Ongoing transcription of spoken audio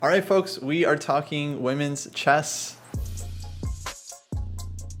All right, folks, we are talking women's chess.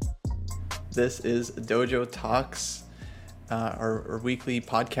 This is Dojo Talks, our weekly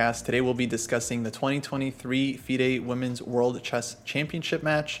podcast. Today we'll be discussing the 2023 FIDE Women's World Chess Championship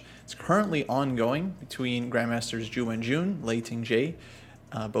match. It's currently ongoing between Grandmasters Zhu Wenjun, Lei Tingjie,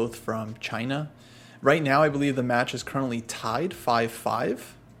 both from China. Right now, I believe the match is currently tied 5-5.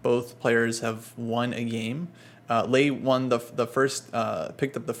 Both players have won a game. Lei won the first,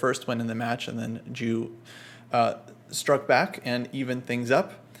 picked up the first win in the match, and then Zhu struck back and evened things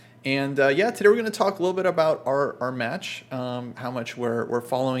up. And today we're going to talk a little bit about our match, how much we're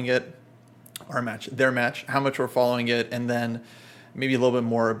following it, their match, how much we're following it, and then maybe a little bit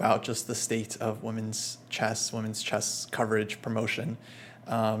more about just the state of women's chess coverage, promotion,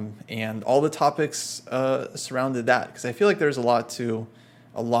 and all the topics surrounded that, because I feel like there's a lot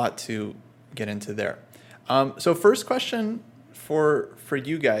to get into there. So first question for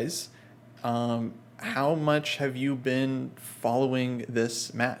you guys, how much have you been following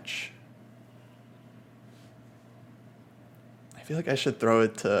this match? I feel like I should throw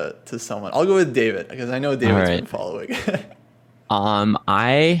it to someone. I'll go with David, because I know David's been following.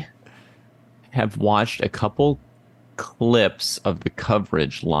 I have watched a couple clips of the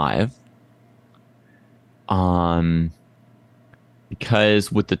coverage live.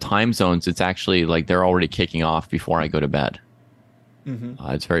 Because with the time zones, it's actually like they're already kicking off before I go to bed. Mm-hmm.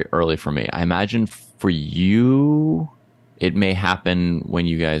 It's very early for me. I imagine for you, it may happen when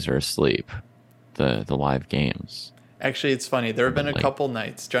you guys are asleep, the live games. Actually, it's funny. There have been a couple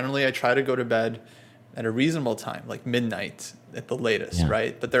nights. Generally, I try to go to bed at a reasonable time, like midnight at the latest,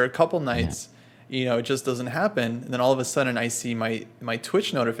 right? But there are a couple nights, it just doesn't happen. And then all of a sudden, I see my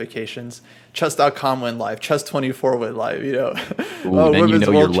Twitch notifications. Chess.com went live. Chess24 went live, Ooh, Women's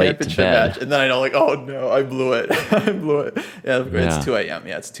World Championship match. And then I know, like, oh, no, I blew it. Yeah, it's 2 a.m.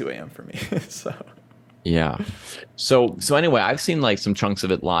 Yeah, it's 2 a.m. for me. Yeah. So anyway, I've seen like some chunks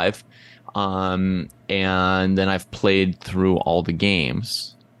of it live. And then I've played through all the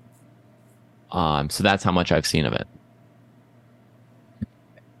games. So that's how much I've seen of it.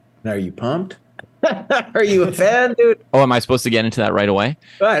 Are you pumped? Are you a fan, dude? Oh, am I supposed to get into that right away?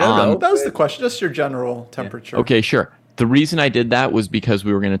 I don't know. That was the question. Just your general temperature. Okay, sure. The reason I did that was because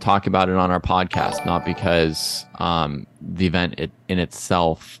we were going to talk about it on our podcast, not because the event in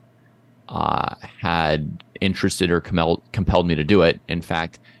itself had interested or compelled me to do it. In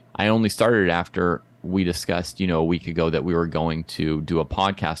fact, I only started after we discussed, a week ago that we were going to do a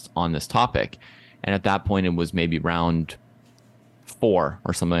podcast on this topic. And at that point, it was maybe round 4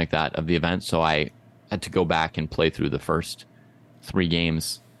 or something like that of the event. So I had to go back and play through the first 3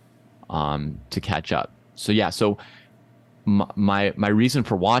 games to catch up. So yeah, so my reason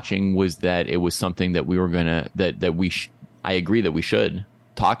for watching was that it was something that we were gonna I agree that we should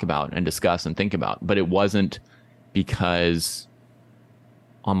talk about and discuss and think about, but it wasn't because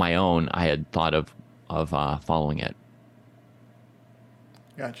on my own I had thought of following it.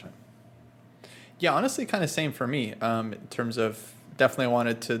 Gotcha. Yeah, honestly, kind of same for me. In terms of definitely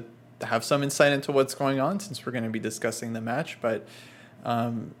wanted to have some insight into what's going on since we're going to be discussing the match, but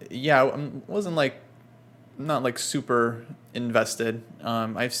I wasn't not super invested.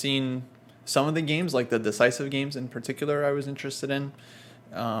 I've seen some of the games, like the decisive games in particular, I was interested in,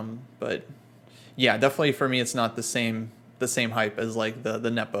 but yeah, definitely for me, it's not the same hype as like the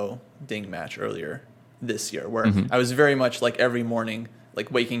Nepo Ding match earlier this year, where I was very much like every morning, like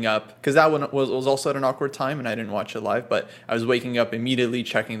waking up, because that one was also at an awkward time and I didn't watch it live, but I was waking up immediately,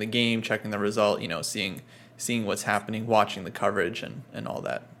 checking the game, checking the result, seeing what's happening, watching the coverage and all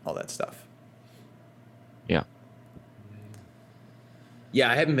that stuff. Yeah.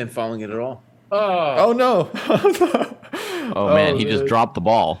 Yeah, I haven't been following it at all. Oh no. Oh man, he just dropped the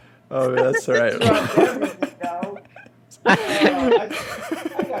ball. Oh, that's all right.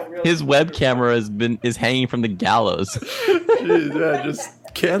 His web camera is hanging from the gallows. Jeez, yeah, just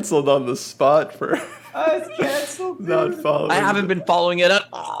canceled on the spot for it's canceled. Not following. I haven't been following it at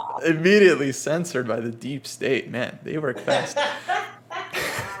all. Immediately censored by the deep state. Man, they work fast.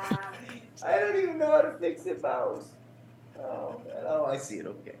 I don't even know how to fix it, mouse. Oh man, oh I see it.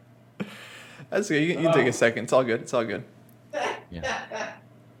 Okay. That's good. You can take a second. It's all good. Yeah.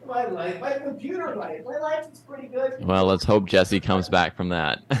 My computer life. My life is pretty good. Well, let's hope Jesse comes back from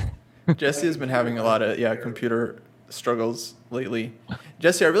that. Jesse has been having a lot of computer struggles lately.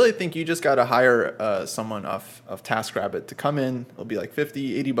 Jesse, I really think you just got to hire someone off of TaskRabbit to come in. It'll be like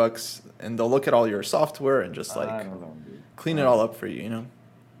 $50, $80, and they'll look at all your software and just clean it all up for you.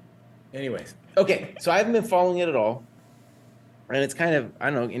 Anyways, okay, so I haven't been following it at all, and it's kind of, I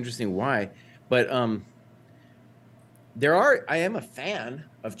don't know, interesting why, but I am a fan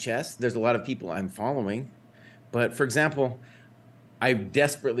of chess. There's a lot of people I'm following, but for example, I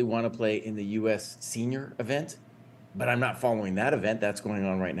desperately want to play in the US senior event, but I'm not following that event. That's going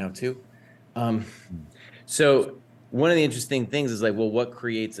on right now too. So one of the interesting things is like, well, what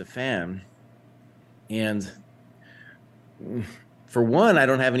creates a fan? And for one, I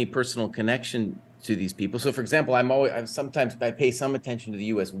don't have any personal connection to these people. So for example, sometimes I pay some attention to the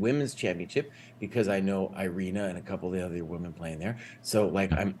US Women's Championship because I know Irina and a couple of the other women playing there. So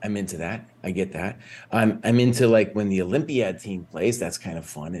like I'm into that. I get that. I'm into like when the Olympiad team plays, that's kind of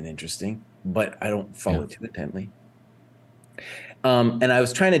fun and interesting, but I don't follow too intently. And I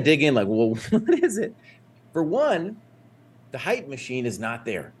was trying to dig in like, well, what is it? For one, the hype machine is not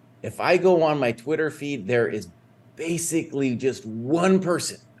there. If I go on my Twitter feed, there is basically just one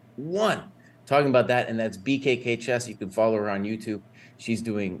person, talking about that, and that's BKK Chess. You can follow her on YouTube. She's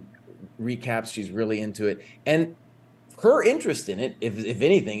doing recaps. She's really into it, and her interest in it, if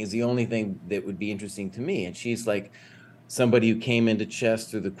anything, is the only thing that would be interesting to me. And she's like somebody who came into chess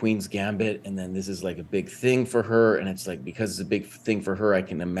through the Queen's Gambit, and then this is like a big thing for her, and it's like because it's a big thing for her, I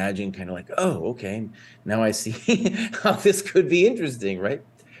can imagine kind of like, oh, okay, now I see how this could be interesting, right?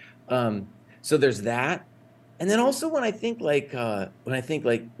 So there's that, and then also when I think like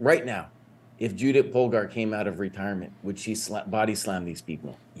right now, if Judith Polgar came out of retirement, would she body slam these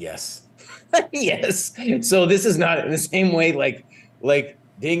people? Yes. Yes. So this is not in the same way like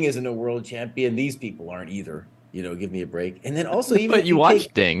Ding isn't a world champion. These people aren't either. You know, give me a break. And then also even but you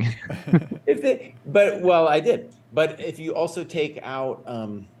watched Ding. Well, I did. But if you also take out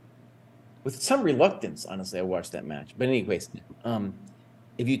with some reluctance, honestly, I watched that match. But anyways,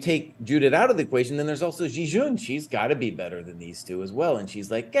 if you take Judith out of the equation, then there's also Ji Jun. She's got to be better than these two as well. And she's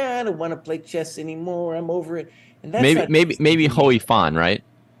like, I don't want to play chess anymore. I'm over it. And that's maybe Hou Fan, right?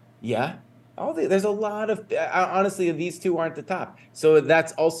 Yeah. There's a lot of honestly, these two aren't the top. So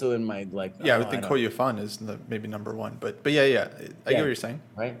that's also in my like. Yeah, I would think Hou Fan is maybe number one. But yeah, I get what you're saying.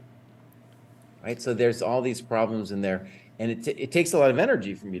 Right. So there's all these problems in there, and it takes a lot of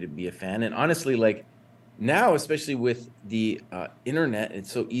energy for me to be a fan. And honestly, like. Now, especially with the internet,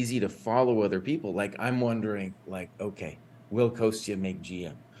 it's so easy to follow other people. Like, I'm wondering, like, okay, will Kostya make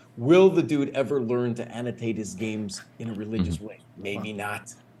GM? Will the dude ever learn to annotate his games in a religious way? Maybe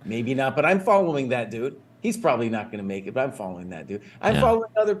not. Maybe not. But I'm following that dude. He's probably not going to make it, but I'm following that dude. I'm following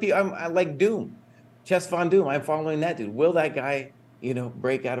other people. I like Doom, Chess Von Doom. I'm following that dude. Will that guy,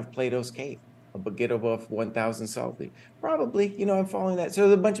 break out of Plato's cave? But get above 1,000 solidly? Probably. I'm following that. So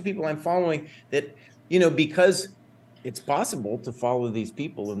there's a bunch of people I'm following that. Because it's possible to follow these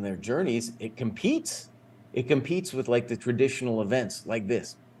people in their journeys, it competes with like the traditional events like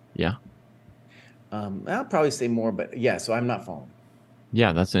this. Yeah. I'll probably say more, but yeah, so I'm not following.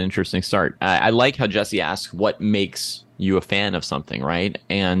 Yeah, that's an interesting start. I like how Jesse asks what makes you a fan of something, right?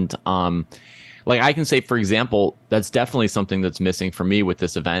 And like I can say, for example, that's definitely something that's missing for me with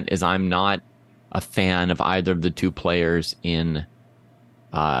this event is I'm not a fan of either of the two players in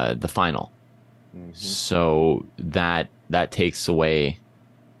the final. Mm-hmm. So that takes away,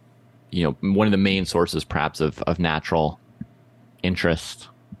 one of the main sources perhaps of natural interest.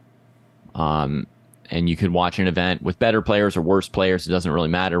 And you could watch an event with better players or worse players. It doesn't really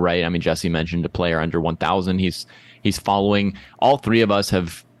matter, right? I mean, Jesse mentioned a player under 1,000. He's following. All three of us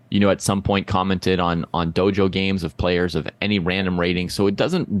have, at some point commented on dojo games of players of any random rating. So it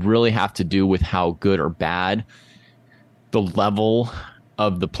doesn't really have to do with how good or bad the level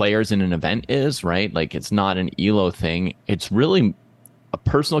of the players in an event is, right? Like it's not an ELO thing. It's really a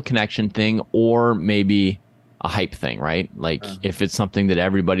personal connection thing or maybe a hype thing, right? Like if it's something that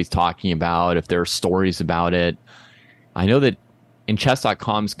everybody's talking about, if there are stories about it. I know that in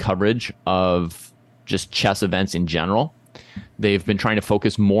chess.com's coverage of just chess events in general, they've been trying to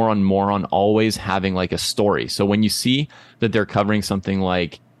focus more on always having like a story. So when you see that they're covering something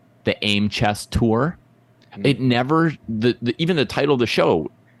like the AIM Chess Tour, it never even the title of the show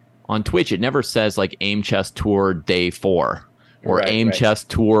on Twitch, it never says like AIM Chess Tour Day 4 or AIM Chess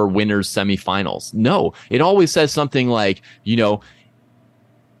Tour Winners Semifinals. No, it always says something like,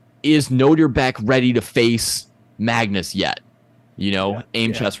 is Noderbek ready to face Magnus yet?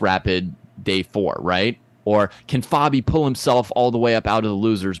 AIM Chess Rapid Day 4, right? Or can Fabi pull himself all the way up out of the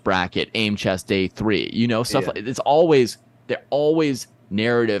losers bracket? AIM Chess Day 3, stuff like it's always they're always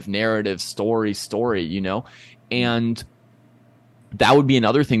narrative, story, and that would be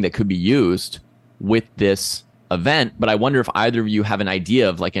another thing that could be used with this event. But I wonder if either of you have an idea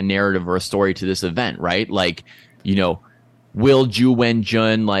of like a narrative or a story to this event, right? Like, will Ju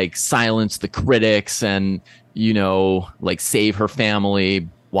Wenjun like silence the critics and, like save her family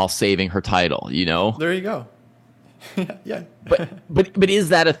while saving her title, There you go. Yeah. But is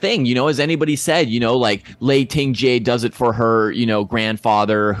that a thing? You know, has anybody said, you know, like Lei Ting-Jie does it for her, you know,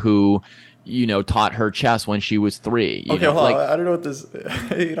 grandfather who, you know, taught her chess when she was 3. You Okay, know, hold on. like, I don't know what this.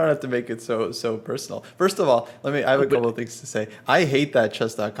 You don't have to make it so personal. First of all, I have a couple of things to say. I hate that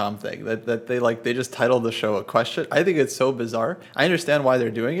chess.com thing that they just titled the show a question. I think it's so bizarre. I understand why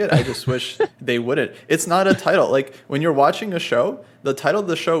they're doing it. I just wish they wouldn't. It's not a title. Like when you're watching a show, the title of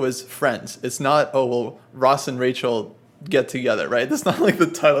the show is Friends. It's not, oh well, Ross and Rachel get together, right? That's not like the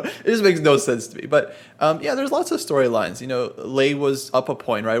title. It just makes no sense to me. But yeah, there's lots of storylines. You know, Lei was up a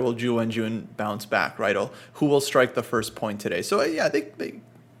point, right? Will Zhu Wenjun bounce back, right? Or who will strike the first point today? So yeah, they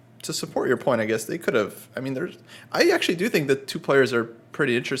to support your point, I guess they could have. I mean, I actually do think the two players are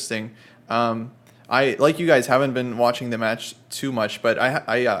pretty interesting. I like you guys haven't been watching the match too much, but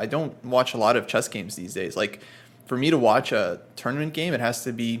I don't watch a lot of chess games these days. Like for me to watch a tournament game, it has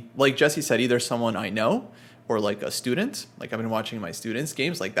to be like Jesse said, either someone I know or like a student. Like I've been watching my students'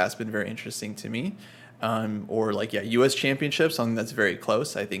 games, like that's been very interesting to me. Or like, yeah, US championships, something that's very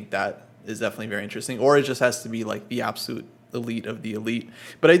close. I think that is definitely very interesting. Or it just has to be like the absolute elite of the elite.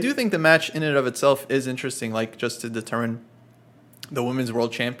 But I do think the match in and of itself is interesting, like just to determine the women's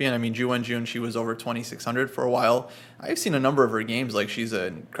world champion. I mean, Zhu Wenjun, she was over 2,600 for a while. I've seen a number of her games. Like she's an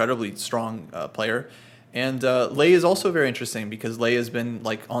incredibly strong player. And Lei is also very interesting because Lei has been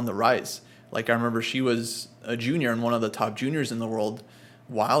like on the rise. Like I remember she was a junior and one of the top juniors in the world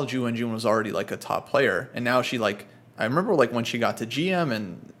while Zhu Wenjun was already like a top player. And now she like, I remember like when she got to GM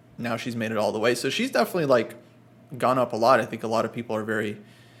and now she's made it all the way. So she's definitely like gone up a lot. I think a lot of people are very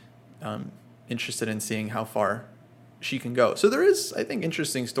interested in seeing how far she can go. So there is, I think,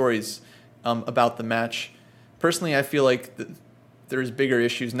 interesting stories about the match. Personally, I feel like there's bigger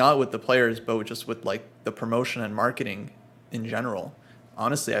issues, not with the players, but just with like the promotion and marketing in general.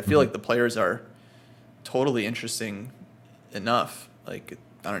 Honestly, I feel like the players are totally interesting enough. Like,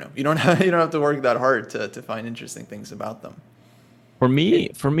 I don't know. You don't have to work that hard to find interesting things about them. For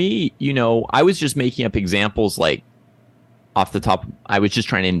me, you know, I was just making up examples like off the top. I was just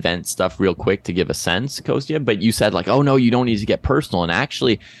trying to invent stuff real quick to give a sense, Kostya. But you said like, oh no, you don't need to get personal. And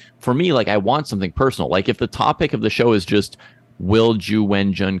actually, for me, like I want something personal. Like if the topic of the show is just will Zhu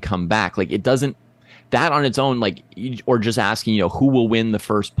Wenjun come back, like it doesn't. That on its own, like, or just asking, you know, who will win the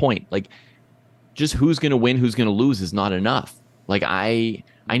first point, like, just who's going to win, who's going to lose is not enough. Like, I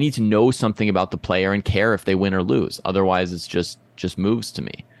need to know something about the player and care if they win or lose. Otherwise, it's just moves to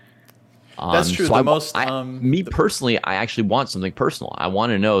me. That's true. So me personally, I actually want something personal. I want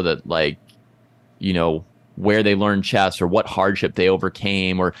to know that, like, you know, where they learned chess or what hardship they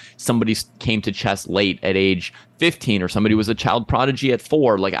overcame, or somebody came to chess late at age 15 or somebody was a child prodigy at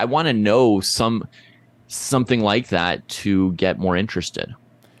 4. Like, I want to know something like that to get more interested.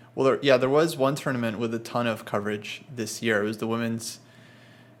 Well, there was one tournament with a ton of coverage this year. It was the women's,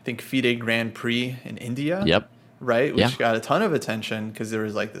 I think, FIDE Grand Prix in India. Yep. Right? Which got a ton of attention because there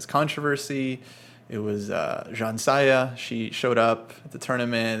was like this controversy. It was Zhang Saya. She showed up at the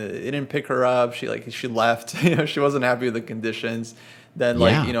tournament. It didn't pick her up. She left. You know, she wasn't happy with the conditions. Then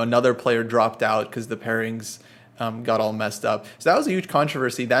another player dropped out because the pairings got all messed up. So that was a huge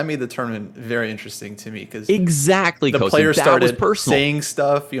controversy. That made the tournament very interesting to me because exactly the players started saying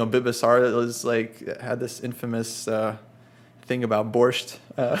stuff. You know, Bibasar was like had this infamous thing about borscht,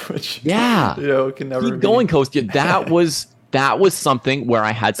 which can never keep going, Kostya. That was something where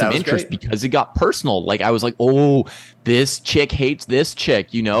I had some interest because it got personal. Like I was like, oh, this chick hates this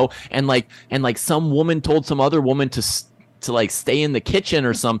chick, you know, and like some woman told some other woman to like stay in the kitchen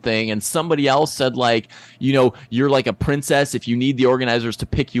or something, and somebody else said like, you know, you're like a princess if you need the organizers to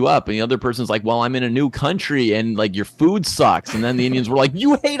pick you up, and the other person's like, well, I'm in a new country and like your food sucks, and then the Indians were like,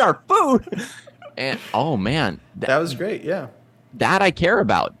 you hate our food, and oh man, that was great. Yeah, that I care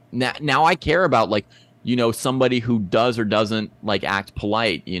about. Now I care about like, you know, somebody who does or doesn't like act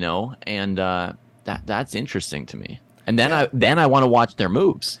polite, you know, and that's interesting to me. And then I want to watch their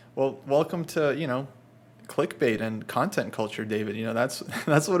moves. Well, welcome to, you know, clickbait and content culture, David. You know, that's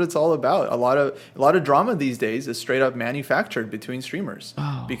what it's all about. A lot of drama these days is straight up manufactured between streamers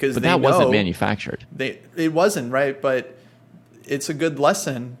because but that wasn't manufactured. It wasn't, right? But it's a good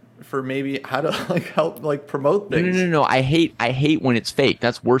lesson for maybe how to like help like promote things. No. I hate when it's fake.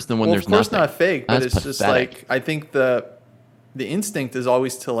 That's worse than when there's nothing. Of course, not fake, but it's pathetic. Just like I think the instinct is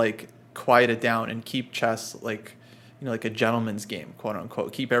always to like quiet it down and keep chess like, you know, like a gentleman's game, quote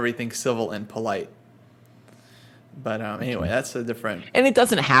unquote. Keep everything civil and polite. But anyway, that's a different. And it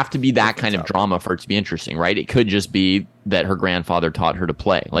doesn't have to be that kind of drama for it to be interesting, right? It could just be that her grandfather taught her to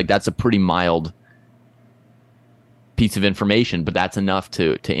play. Like that's a pretty mild piece of information, but that's enough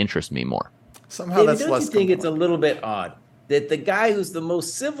to interest me more. Somehow David, that's don't less you think it's a compelling. little bit odd that the guy who's the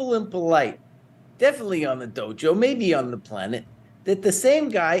most civil and polite, definitely on the dojo, maybe on the planet, that the same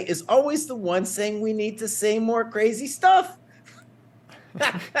guy is always the one saying we need to say more crazy stuff?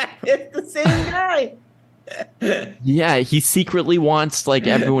 It's the same guy. Yeah, he secretly wants like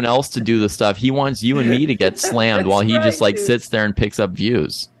everyone else to do the stuff. He wants you and me to get slammed while he just like dude. sits there and picks up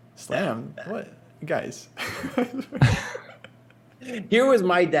views. Slam? What? Guys. Here was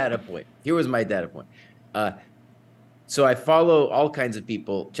my data point. So I follow all kinds of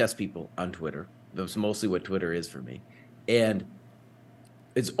people, chess people on Twitter. That's mostly what Twitter is for me. And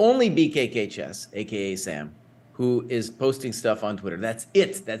it's only BKK Chess, aka Sam, who is posting stuff on Twitter. That's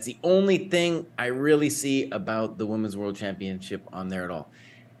it. That's the only thing I really see about the Women's World Championship on there at all.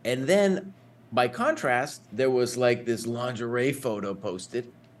 And then by contrast, there was like this lingerie photo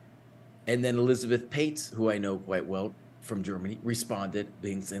posted. And then Elizabeth Pates, who I know quite well from Germany, responded,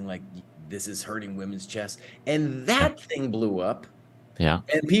 saying like, this is hurting women's chess. And that thing blew up. Yeah.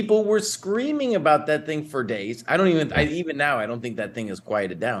 And people were screaming about that thing for days. Even now, I don't think that thing has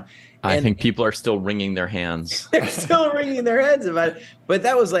quieted down. I think people are still wringing their hands. They're still wringing their heads about it. But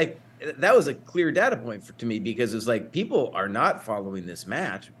that was a clear data point to me, because it's like people are not following this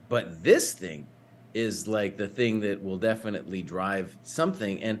match, but this thing is like the thing that will definitely drive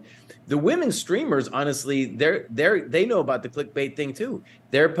something. And the women streamers, honestly, they know about the clickbait thing too.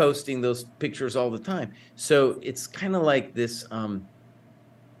 They're posting those pictures all the time. So it's kind of like this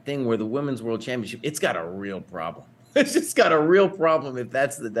thing where the Women's World Championship, it's got a real problem. It's just got a real problem if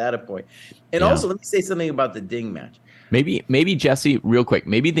that's the data point. And also, let me say something about the Ding match. Maybe Jesse, real quick,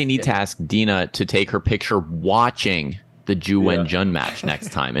 maybe they need to ask Dina to take her picture watching the Ju Wen Jun match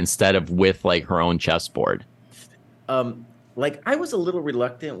next time instead of with like her own chessboard. Like I was a little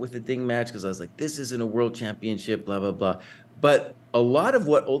reluctant with the Ding match because I was like, this isn't a world championship, blah, blah, blah. But a lot of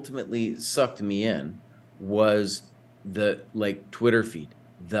what ultimately sucked me in was the like Twitter feed,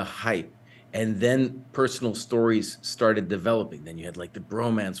 the hype. And then personal stories started developing. Then you had like the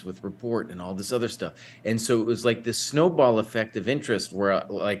bromance with Report and all this other stuff. And so it was like this snowball effect of interest where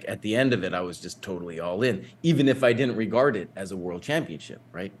like at the end of it, I was just totally all in, even if I didn't regard it as a world championship,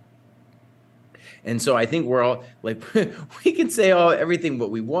 right? And so I think we're all like, we can say everything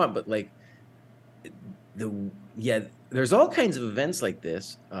what we want, but like there's all kinds of events like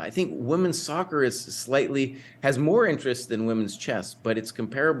this. I think women's soccer has more interest than women's chess, but it's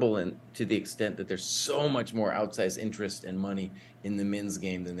comparable to the extent that there's so much more outsized interest and money in the men's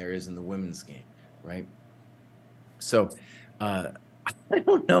game than there is in the women's game, right? So I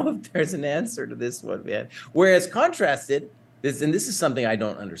don't know if there's an answer to this one, man. Whereas contrasted, this is something I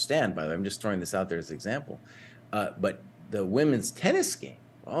don't understand, by the way, I'm just throwing this out there as an example, but the women's tennis game,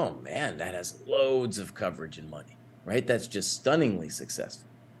 oh man, that has loads of coverage and money. Right? That's just stunningly successful.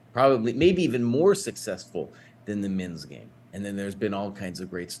 Probably, maybe even more successful than the men's game. And then there's been all kinds of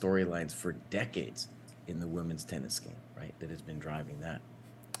great storylines for decades in the women's tennis game, right? That has been driving that.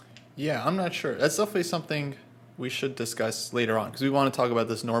 Yeah, I'm not sure. That's definitely something we should discuss later on because we want to talk about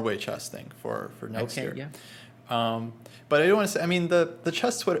this Norway chess thing for next year. Yeah. But I do want to say, I mean, the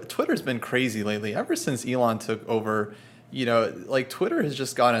chess Twitter's been crazy lately. Ever since Elon took over, you know, like Twitter has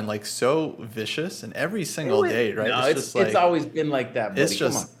just gotten like so vicious and every single day, right? No, it's always been like that, buddy. It's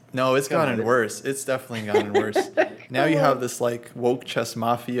just it's gotten worse. It's definitely gotten worse. Now you have this like woke chess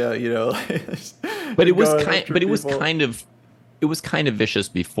mafia, you know. But it was kind of vicious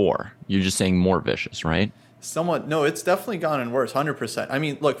before. You're just saying more vicious, right? Somewhat. No, it's definitely gotten worse, 100%. I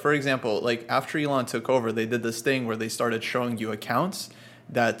mean, look, for example, like after Elon took over, they did this thing where they started showing you accounts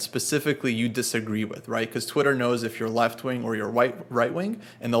that specifically you disagree with, right? Because Twitter knows if you're left wing or you're right wing,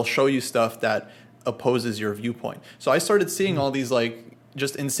 and they'll show you stuff that opposes your viewpoint. So I started seeing all these like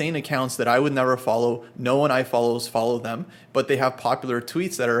just insane accounts that I would never follow. No one I follow them, but they have popular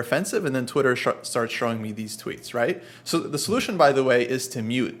tweets that are offensive, and then Twitter starts showing me these tweets, right? So the solution, by the way, is to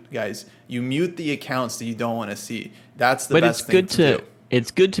mute, guys. You mute the accounts that you don't want to see. That's the best thing to do.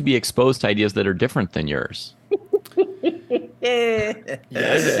 It's good to be exposed to ideas that are different than yours.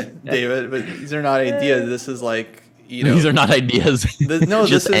 Yes, David, but these are not ideas. This is like, you know, these are not ideas. This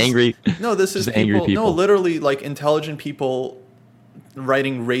is angry. No, this is angry people. No, literally like intelligent people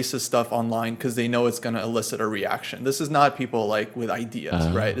writing racist stuff online because they know it's going to elicit a reaction. This is not people like with ideas,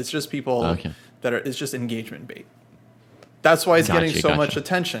 right? It's just people that are. It's just engagement bait. That's why it's getting so much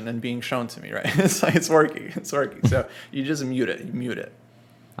attention and being shown to me, right? It's like it's working. It's working. So you just mute it. You mute it.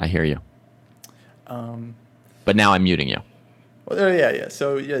 I hear you. But now I'm muting you. Well, yeah.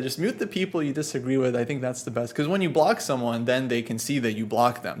 So just mute the people you disagree with. I think that's the best because when you block someone, then they can see that you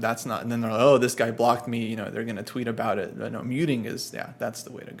block them. That's not, and then they're like, oh, this guy blocked me. You know, they're gonna tweet about it. No, muting is that's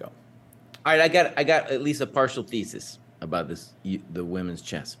the way to go. All right, I got at least a partial thesis about the women's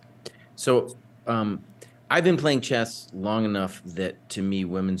chess. So, I've been playing chess long enough that to me,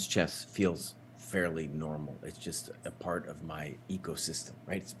 women's chess feels fairly normal. It's just a part of my ecosystem,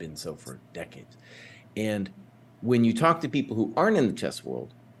 right? It's been so for decades. And when you talk to people who aren't in the chess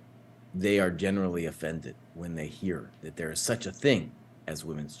world, they are generally offended when they hear that there is such a thing as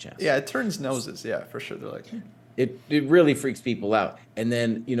women's chess. Yeah, it turns noses. Yeah, for sure. They're like, It really freaks people out. And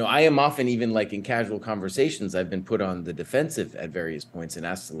then, I am often, even like in casual conversations, I've been put on the defensive at various points and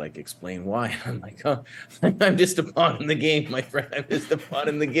asked to like explain why. I'm like, oh, I'm just a pawn in the game, my friend. I'm just a pawn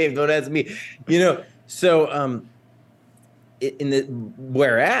in the game. Don't ask me. So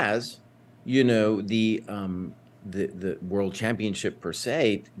whereas, the World Championship per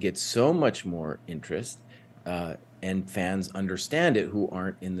se gets so much more interest, and fans understand it who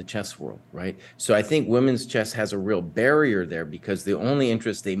aren't in the chess world, right? So I think women's chess has a real barrier there because the only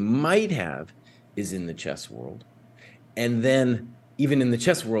interest they might have is in the chess world. And then even in the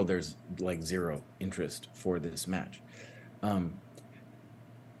chess world, there's like zero interest for this match.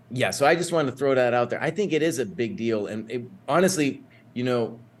 So I just wanted to throw that out there. I think it is a big deal. And honestly,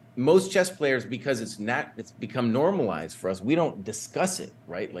 most chess players, because it's become normalized for us, we don't discuss it,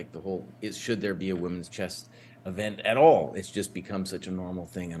 right? Like should there be a women's chess event at all? It's just become such a normal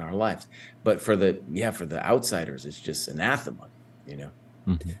thing in our lives. But for the outsiders, it's just anathema,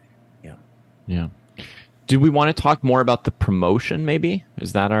 Mm-hmm. Yeah. Yeah. Do we want to talk more about the promotion? Maybe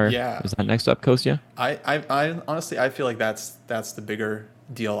is that is that next up, Kostya? I honestly, I feel like that's the bigger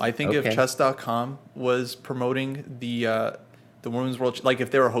deal. I think if chess.com was promoting the Women's World, like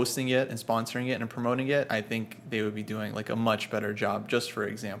if they were hosting it and sponsoring it and promoting it, I think they would be doing like a much better job. Just for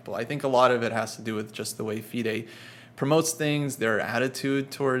example, I think a lot of it has to do with just the way FIDE promotes things, their attitude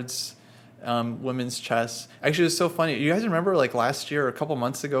towards women's chess. Actually, it's so funny. You guys remember like last year or a couple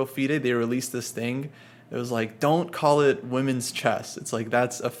months ago, FIDE, they released this thing. It was like, don't call it women's chess. It's like,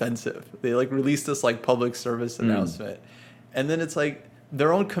 that's offensive. They like released this like public service announcement. And then it's like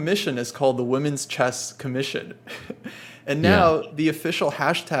their own commission is called the Women's Chess Commission. And now the official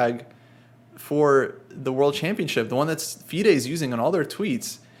hashtag for the World Championship, the one that's FIDE is using on all their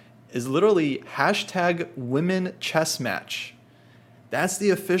tweets, is literally hashtag Women Chess Match. That's the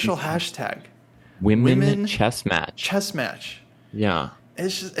official hashtag. Women chess match. Chess match. Yeah.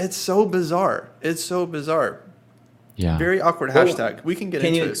 It's so bizarre. It's so bizarre. Yeah. Very awkward hashtag. We can get into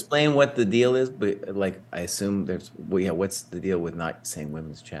it. Can you explain what the deal is? But like, I assume what's the deal with not saying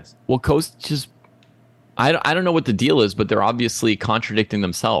women's chess? Well, Coast just, I don't know what the deal is, but they're obviously contradicting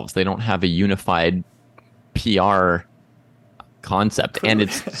themselves. They don't have a unified PR concept. And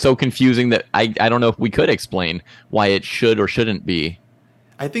it's so confusing that I don't know if we could explain why it should or shouldn't be.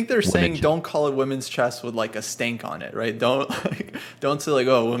 I think they're saying don't call it women's chess with like a stank on it, right? Don't say like,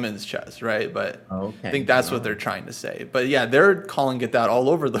 oh, women's chess, right? But I think that's what they're trying to say. But yeah, they're calling it that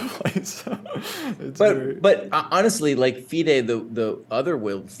all over the place. But honestly, like FIDE, the other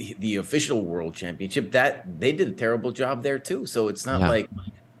world, the official World Championship, that they did a terrible job there too. So it's not like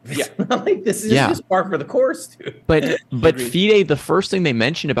not like this is just par for the course, dude. But FIDE, the first thing they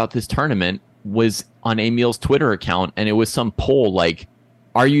mentioned about this tournament was on Emil's Twitter account, and it was some poll like,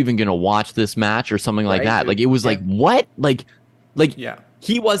 are you even going to watch this match or something like that? Like, it was like, what? Like,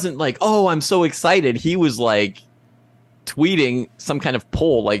 he wasn't like, oh, I'm so excited. He was like tweeting some kind of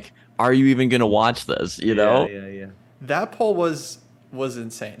poll, like, are you even going to watch this? You know? Yeah. That poll was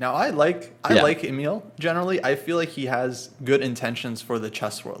insane. Now, I like Emil generally. I feel like he has good intentions for the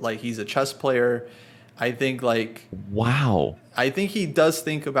chess world. Like, he's a chess player. I think like, wow. I think he does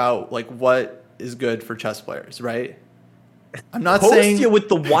think about like what is good for chess players, right? I'm not saying you with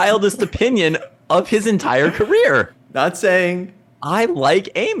the wildest opinion of his entire career. Not saying I like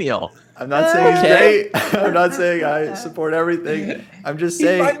Emil. I'm not saying he's great. I'm not saying I support everything. I'm just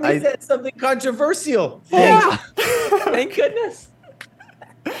saying he finally said something controversial. Yeah. Thank goodness.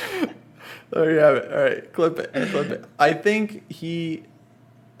 There you have it. All right, clip it. I think he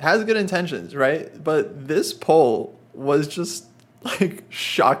has good intentions, right? But this poll was just like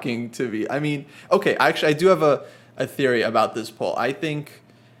shocking to me. I mean, okay, actually, I do have a theory about this poll. I think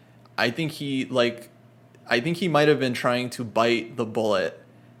he might have been trying to bite the bullet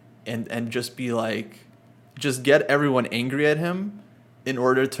and just be like, just get everyone angry at him in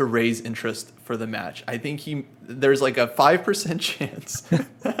order to raise interest for the match. I think there's like a 5% chance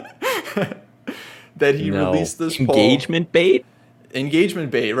that he released this poll. Engagement bait,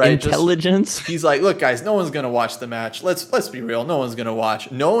 right? Intelligence. He's like, look, guys, no one's gonna watch the match. Let's be real. No one's gonna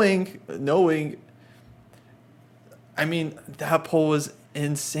watch. Knowing. I mean, that poll was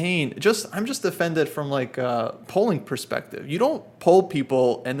insane. I'm just offended from like a polling perspective. You don't poll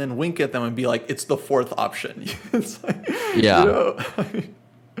people and then wink at them and be like, it's the fourth option. It's like, Yeah. you know,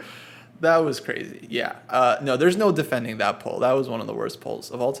 that was crazy. Yeah. No, there's no defending that poll. That was one of the worst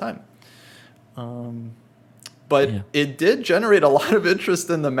polls of all time. But Yeah. it did generate a lot of interest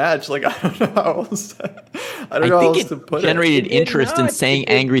in the match. Like, I don't know how else. I don't know I how think else to put it generated It did interest in not. saying It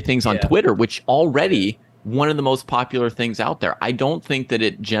did- angry things on yeah. Twitter, which already one of the most popular things out there. I don't think that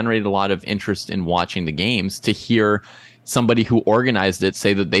it generated a lot of interest in watching the games to hear somebody who organized it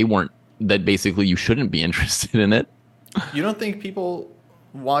say that that basically you shouldn't be interested in it. You don't think people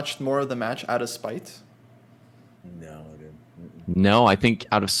watched more of the match out of spite? No, dude. No, I think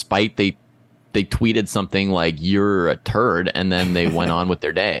out of spite they tweeted something like "you're a turd" and then they went on with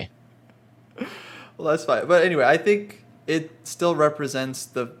their day. Well, that's fine. But anyway, I think it still represents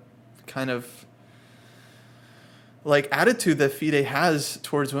the kind of like attitude that FIDE has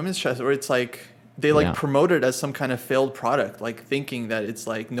towards women's chess, where it's like they like Yeah. promote it as some kind of failed product, like thinking that it's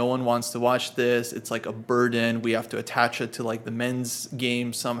like no one wants to watch this. It's like a burden. We have to attach it to like the men's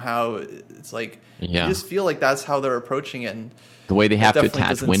game somehow. It's like Yeah. you just feel like that's how they're approaching it. And The way they have to definitely attach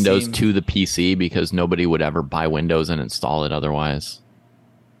doesn't Windows seem- to the PC because nobody would ever buy Windows and install it otherwise.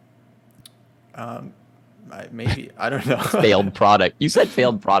 maybe I don't know. Failed product. You said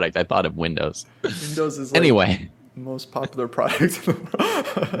failed product. I thought of Windows. Windows is like Anyway, the most popular product in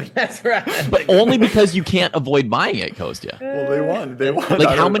the world. That's right. but only because you can't avoid buying it, Kostya. Well, they won. They won. Like,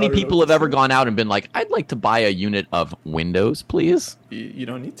 I how don't- many I don't know people what have to ever gone out and been like, "I'd like to buy a unit of Windows, please"? say. You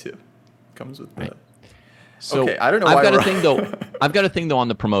don't need to. It comes with Right. the. So Okay, I don't know I've why got a we're- thing though. I've got a thing though on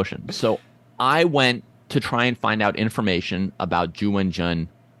the promotion. So I went to try and find out information about Ju Wenjun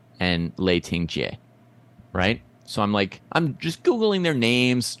and Lei Tingjie, right? So I'm just Googling their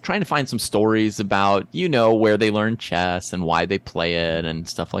names, trying to find some stories about, where they learn chess and why they play it and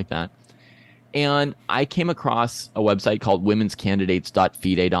stuff like that. And I came across a website called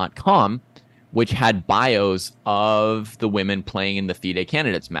womenscandidates.fide.com, which had bios of the women playing in the FIDE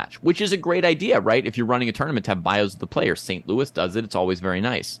candidates match, which is a great idea, right? If you're running a tournament to have bios of the players. St. Louis does it. It's always very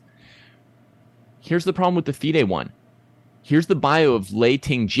nice. Here's the problem with the FIDE one. Here's the bio of Lei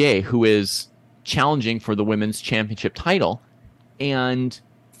Tingjie, who is challenging for the women's championship title. And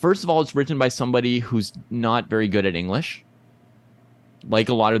first of all, it's written by somebody who's not very good at English, like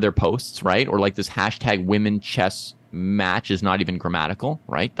a lot of their posts, right? Or like this hashtag women chess match is not even grammatical,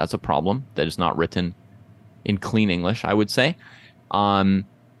 right? That's a problem that is not written in clean English, I would say. And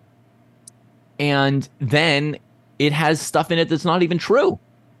then it has stuff in it that's not even true.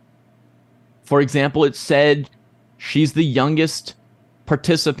 For example, it said she's the youngest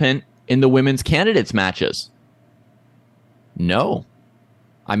participant in the women's candidates matches. No.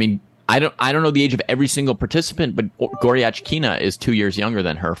 I mean, I don't know the age of every single participant, but Goryachkina is 2 years younger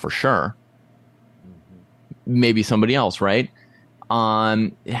than her for sure. Maybe somebody else, right?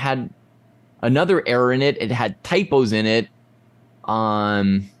 It had another error in it. It had typos in it.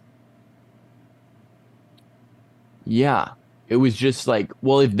 Yeah. It was just like,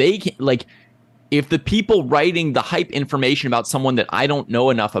 well, if they can, like, if the people writing the hype information about someone that I don't know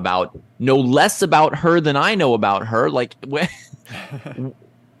enough about know less about her than I know about her, like,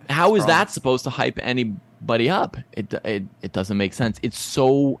 how is that supposed to hype anybody up? It doesn't make sense. It's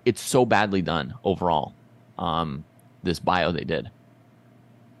so badly done overall. This bio they did.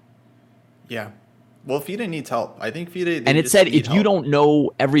 Yeah. Well, FIDE needs help. I think FIDE. And it said, if you don't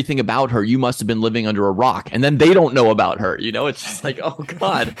know everything about her, you must have been living under a rock. And then they don't know about her. It's just like, oh,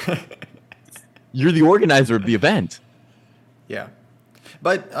 God. You're the organizer of the event. Yeah.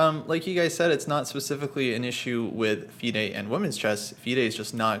 But like you guys said, it's not specifically an issue with FIDE and women's chess. FIDE is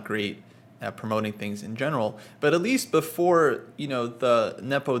just not great at promoting things in general. But at least before, the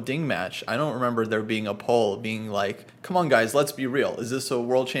Nepo Ding match, I don't remember there being a poll being like, come on, guys, let's be real. Is this a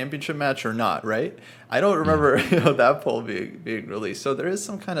world championship match or not, right? I don't remember that poll being released. So there is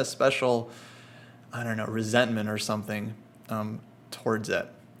some kind of special, I don't know, resentment or something towards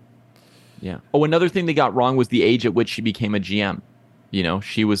it. Yeah. Oh, another thing they got wrong was the age at which she became a GM.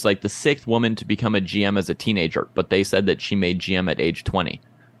 She was like the 6th woman to become a GM as a teenager, but they said that she made GM at age 20.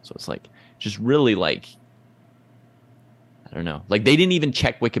 So it's like, just really like, I don't know. Like, they didn't even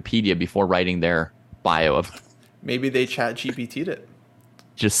check Wikipedia before writing their bio of. Maybe they chat GPT'd it.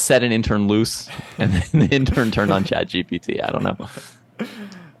 Just set an intern loose, and then the intern turned on Chat GPT. I don't know.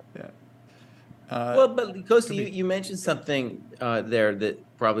 Well, but Kosti, you mentioned something there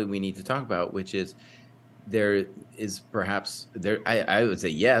that probably we need to talk about, which is there is perhaps there. I would say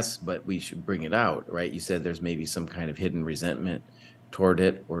yes, but we should bring it out, right? You said there's maybe some kind of hidden resentment toward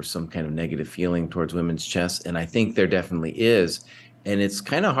it or some kind of negative feeling towards women's chess, and I think there definitely is. and it's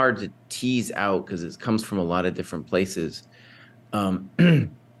kind of hard to tease out because it comes from a lot of different places. Um,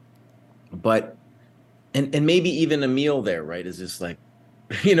 but and maybe even Emil there, right, is just like,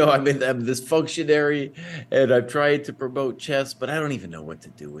 I'm this functionary and I've tried to promote chess, but I don't even know what to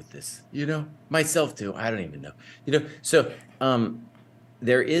do with this, myself too. I don't even know, So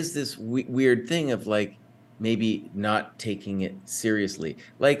there is this weird thing of like maybe not taking it seriously.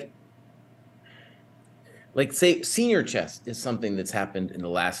 Like say senior chess is something that's happened in the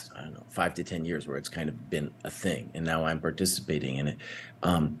last, I don't know, 5 to 10 years where it's kind of been a thing. And now I'm participating in it.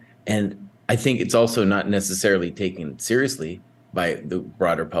 And I think it's also not necessarily taken seriously by the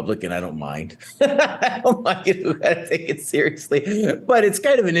broader public, and I don't mind. I don't mind who gotta take it seriously, but it's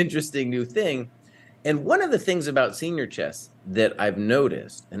kind of an interesting new thing. And one of the things about senior chess that I've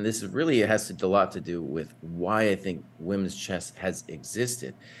noticed, and this really has a lot to do with why I think women's chess has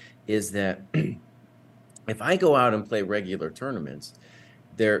existed, is that if I go out and play regular tournaments,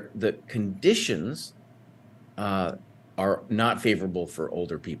 the conditions are not favorable for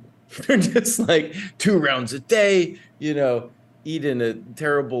older people. They're just like 2 rounds a day, eat in a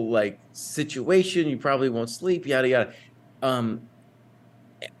terrible like situation. You probably won't sleep, yada yada.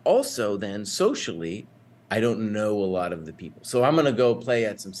 Also, then socially, I don't know a lot of the people. So I'm going to go play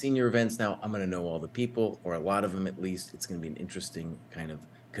at some senior events now. I'm going to know all the people, or a lot of them at least. It's going to be an interesting kind of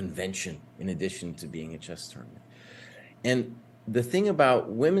convention in addition to being a chess tournament. And the thing about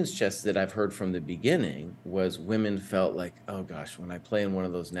women's chess that I've heard from the beginning was women felt like, oh gosh, when I play in one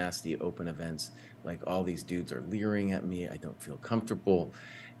of those nasty open events, like all these dudes are leering at me. I don't feel comfortable.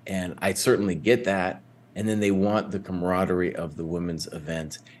 And I certainly get that. And then they want the camaraderie of the women's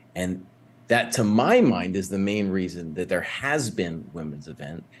event. And that, to my mind, is the main reason that there has been women's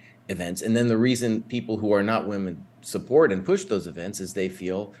events. And then the reason people who are not women support and push those events is they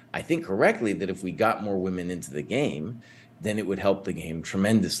feel, I think correctly, that if we got more women into the game, then it would help the game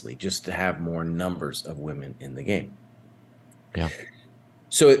tremendously just to have more numbers of women in the game. Yeah.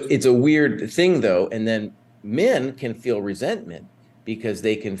 So it's a weird thing, though. And then men can feel resentment because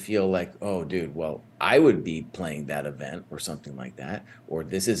they can feel like, oh, dude, well, I would be playing that event or something like that, or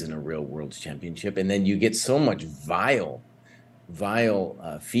this isn't a real world championship. And then you get so much vile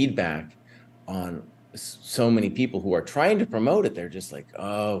feedback on so many people who are trying to promote it. They're just like,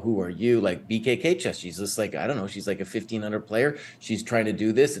 oh, who are you? Like BKK Chess, she's just like, I don't know, she's like a 1500 player. She's trying to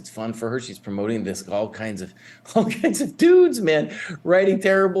do this. It's fun for her. She's promoting this, all kinds of dudes, man, writing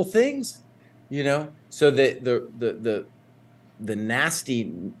terrible things, So the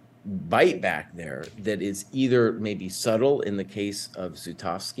nasty bite back there that is either maybe subtle in the case of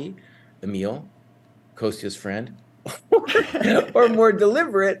Zutovsky, Emil, Kostya's friend, or more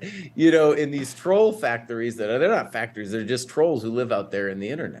deliberate, in these troll factories they're not factories, they're just trolls who live out there in the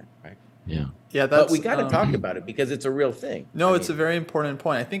internet, right? Yeah, but we got to talk about it because it's a real thing. No, it's a very important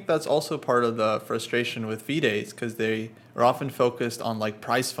point. I think that's also part of the frustration with FIDEs, because they are often focused on like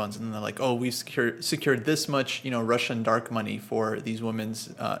prize funds, and they're like, oh, we've secured this much, Russian dark money for these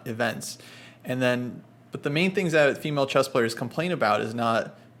women's events, but the main things that female chess players complain about is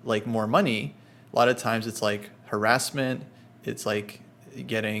not like more money. A lot of times it's like harassment, it's like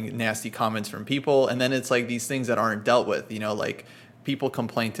getting nasty comments from people, and then it's like these things that aren't dealt with, like people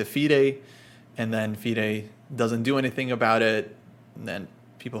complain to FIDE, and then FIDE doesn't do anything about it, and then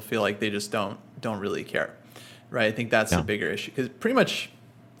people feel like they just don't really care, right? I think that's the bigger issue, because pretty much,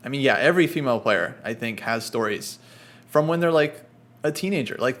 every female player I think has stories from when they're like a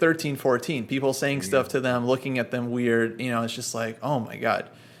teenager, like 13, 14, people saying stuff to them, looking at them weird, it's just like, oh my God.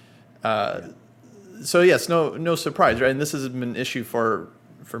 So yes, no surprise, right? And this has been an issue for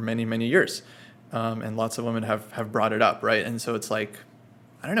many, many years, and lots of women have brought it up, right? And so it's like,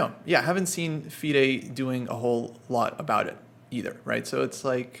 I don't know. Yeah, I haven't seen FIDE doing a whole lot about it either, right? So it's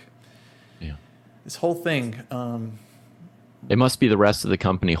like, this whole thing. It must be the rest of the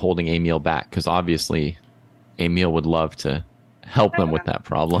company holding Emil back, because obviously Emil would love to help them with that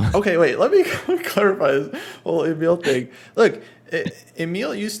problem. Okay, wait, let me clarify this whole Emil thing. Look,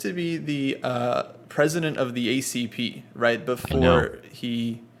 Emil used to be the president of the ACP, right, before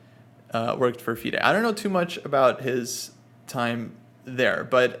he worked for FIDE. I don't know too much about his time there,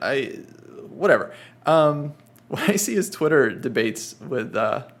 but whatever. When I see his Twitter debates with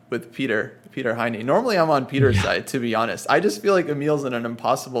Peter Heine, normally I'm on Peter's side, to be honest. I just feel like Emil's in an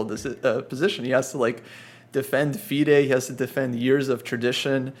impossible position. He has to like defend FIDE. He has to defend years of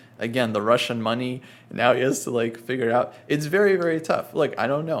tradition. Again, the Russian money. And now he has to like figure it out. It's very, very tough. Look, I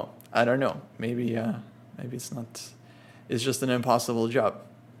don't know. Maybe it's not. It's just an impossible job.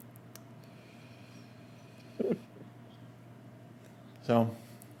 So,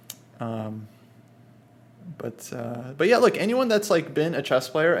 But yeah, look, anyone that's like been a chess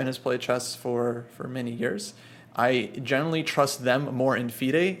player and has played chess for many years, I generally trust them more in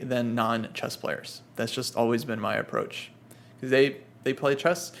FIDE than non-chess players. That's just always been my approach, because they play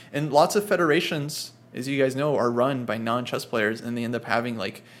chess, and lots of federations, as you guys know, are run by non-chess players, and they end up having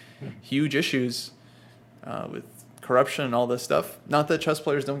like huge issues with corruption and all this stuff. Not that chess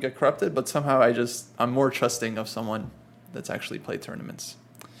players don't get corrupted, but somehow I'm more trusting of someone that's actually played tournaments.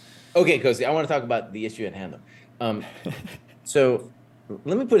 Okay, Cozy, I want to talk about the issue at hand, though. So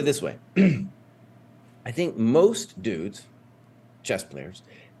let me put it this way. I think most dudes, chess players,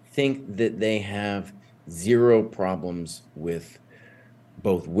 think that they have zero problems with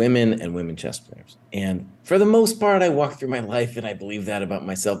both women and women chess players. And for the most part, I walk through my life and I believe that about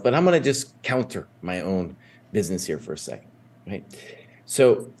myself, but I'm going to just counter my own business here for a second, right?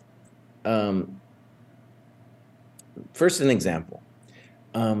 So first, an example.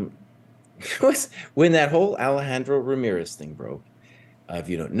 When that whole Alejandro Ramirez thing broke, if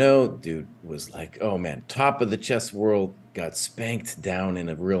you don't know, dude was like, oh man, top of the chess world, got spanked down in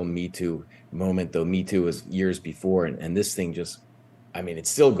a real Me Too moment, though Me Too was years before. And this thing just, I mean, it's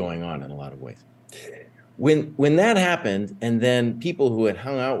still going on in a lot of ways. When that happened, and then people who had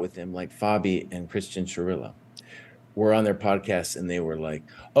hung out with him, like Fabi and Christian Chirilla, were on their podcasts and they were like,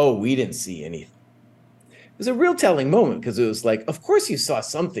 oh, we didn't see anything. It was a real telling moment, because it was like, of course you saw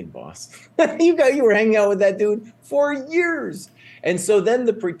something, boss. you were hanging out with that dude for years. And so then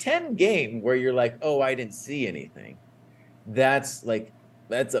the pretend game where you're like, oh, I didn't see anything. That's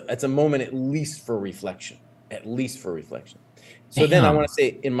a moment at least for reflection. So then I want to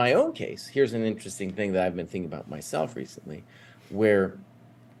say, in my own case, here's an interesting thing that I've been thinking about myself recently, where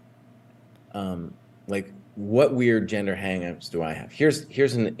like, what weird gender hangups do I have?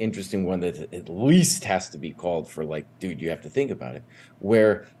 Here's an interesting one that at least has to be called for, like, dude, you have to think about it,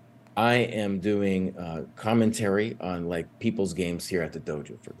 where I am doing commentary on like people's games here at the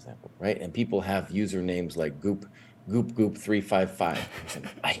dojo, for example, right? And people have usernames like Goop 355.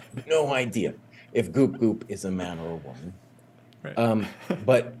 I have no idea if Goop is a man or a woman. Right.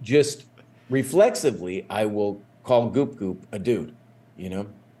 But just reflexively, I will call Goop a dude, you know?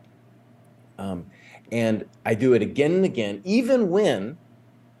 And I do it again and again, even when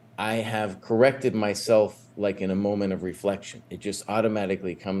I have corrected myself, like in a moment of reflection. It just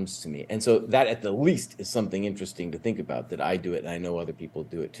automatically comes to me. And so that at the least is something interesting to think about, that I do it and I know other people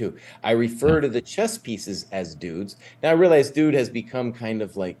do it too. I refer to the chess pieces as dudes. Now I realize dude has become kind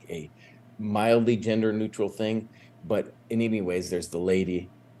of like a mildly gender neutral thing, but in any ways there's the lady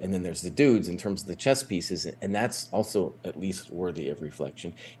and then there's the dudes in terms of the chess pieces, and that's also at least worthy of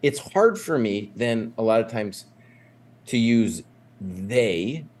reflection. It's hard for me then a lot of times to use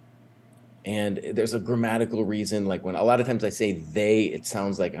they, and there's a grammatical reason. Like when a lot of times I say they, it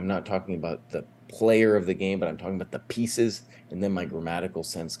sounds like I'm not talking about the player of the game, but I'm talking about the pieces, and then my grammatical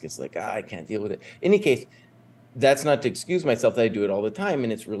sense gets like, I can't deal with it. In any case, that's not to excuse myself that I do it all the time,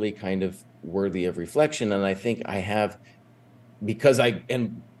 and it's really kind of worthy of reflection. And I think I have, because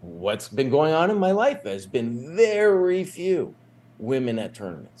and what's been going on in my life has been very few women at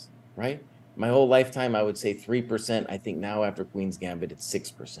tournaments, right? My whole lifetime, I would say 3%. I think now after Queen's Gambit, it's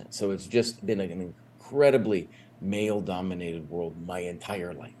 6%. So it's just been an incredibly male-dominated world my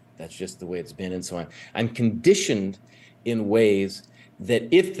entire life. That's just the way it's been. And so I'm conditioned in ways that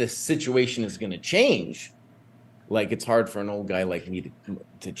if the situation is going to change, like it's hard for an old guy like me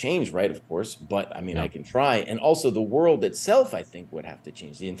to change, right? Of course. But I mean, I can try. And also the world itself, I think, would have to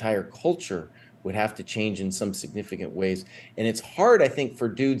change. The entire culture would have to change in some significant ways. And it's hard, I think, for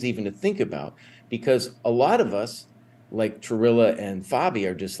dudes even to think about, because a lot of us, like Chirilla and Fabi,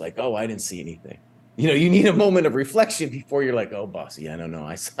 are just like, oh, I didn't see anything. You know, you need a moment of reflection before you're like, oh, boss, yeah, I don't know.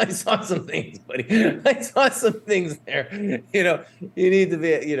 I saw some things, buddy. I saw some things there. You know, you need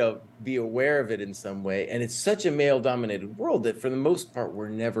to be aware of it in some way. And it's such a male-dominated world that for the most part, we're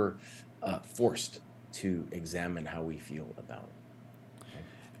never forced to examine how we feel about it.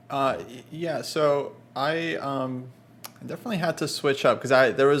 Yeah, so I definitely had to switch up,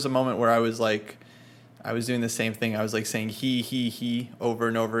 because there was a moment where I was doing the same thing. I was like saying he over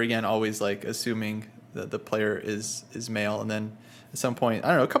and over again, always like assuming that the player is male. And then at some point, I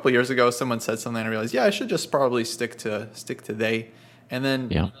don't know, a couple of years ago, someone said something and I realized, I should just probably stick to they. And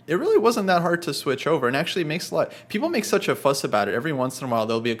then it really wasn't that hard to switch over, and actually makes people make such a fuss about it. Every once in a while,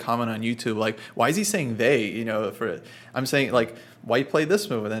 there'll be a comment on YouTube like, why is he saying they? You know, I'm saying like white played this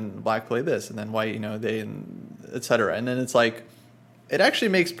move and then black played this, and then white, they, and etc. And then it's like, it actually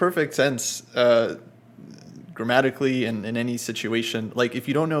makes perfect sense grammatically and in any situation. Like if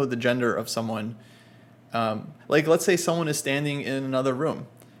you don't know the gender of someone, like let's say someone is standing in another room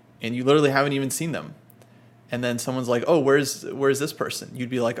and you literally haven't even seen them. and then someone's like, "Oh, where's this person?" You'd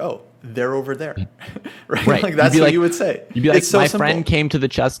be like, "Oh, they're over there," right? Right. Like that's You'd be what like- you would say. You'd be like, It's so my simple. friend came to the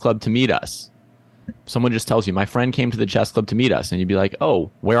chess club to meet us. Someone just tells you, my friend came to the chess club to meet us. And you'd be like,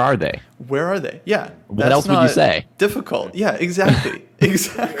 oh, where are they? Where are they? Yeah. What that's else would you not say? Difficult. Yeah, exactly.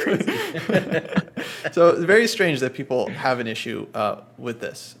 Exactly. So it's very strange that people have an issue with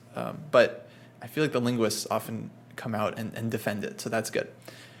this. But I feel like the linguists often come out and defend it. So that's good.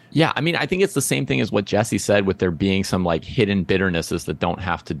 Yeah, I mean, I think it's the same thing as what Jesse said with there being some like hidden bitternesses that don't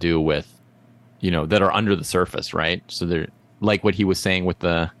have to do with, that are under the surface, right? So they're like what he was saying with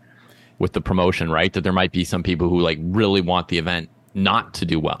the promotion, right? That there might be some people who like really want the event not to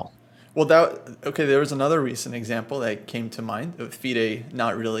do well. Well, there was another recent example that came to mind of FIDE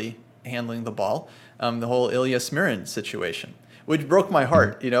not really handling the ball. The whole Ilya Smirin situation, which broke my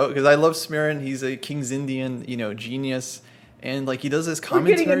heart, because I love Smirin. He's a King's Indian, genius. And like he does this We're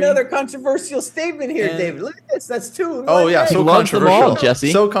commentary. getting another controversial statement here, And- David. Look at this. That's two. in Oh one yeah, day. so He loves them controversial. all,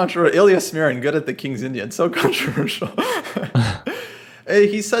 Jesse. So controversial. Ilya Smirin, good at the King's Indian. So controversial.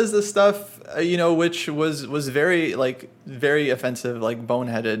 He says this stuff, which was very very offensive, like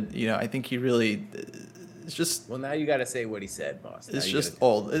boneheaded. I think he really, it's just Well, now you got to say what he said, boss. Now it's you just gotta-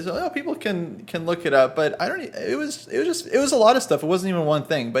 old. People can look it up, but I don't. It was a lot of stuff. It wasn't even one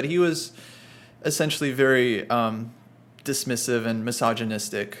thing, but he was essentially very dismissive and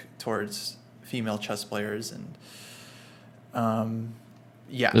misogynistic towards female chess players, and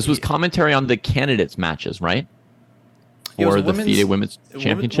yeah, This was commentary on the candidates matches, right? It was Or the women's- FIDE Women's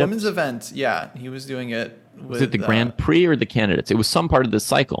Championship? women's event. Yeah, he was doing it. With, Was it the Grand Prix or the candidates? It was some part of this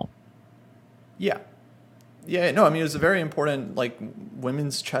cycle. Yeah. Yeah, no, I mean, it was a very important,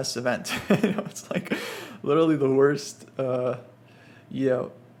 women's chess event. It's literally the worst, and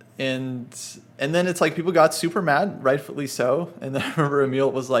then it's like people got super mad, rightfully so. And then I remember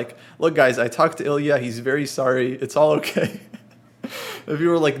Emil was like, look, guys, I talked to Ilya. He's very sorry. It's all okay. If you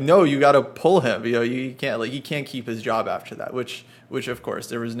were like, no, you got to pull him. You can't, he can't keep his job after that, which of course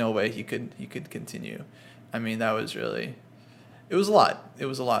there was no way he could continue. I mean, that was really, it was a lot. It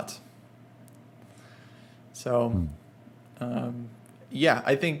was a lot. So, yeah,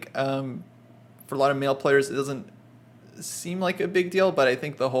 I think for a lot of male players, it doesn't seem like a big deal, but I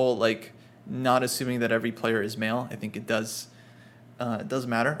think the whole not assuming that every player is male, I think it does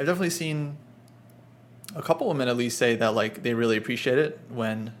matter. I've definitely seen a couple women at least say that they really appreciate it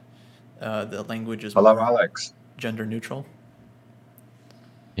when the language is Hello, more Alex. gender neutral.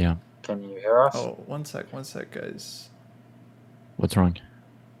 Yeah. Can you hear us? Oh, one sec, guys. What's wrong?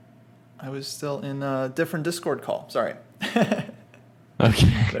 I was still in a different Discord call. Sorry.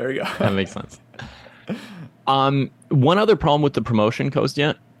 Okay. There we go. That makes sense. One other problem with the promotion,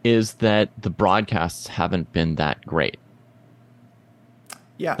 Kostya, is that the broadcasts haven't been that great.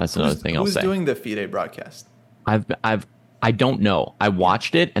 Yeah, That's another thing I'll Who's say. doing the FIDE broadcast? I don't know. I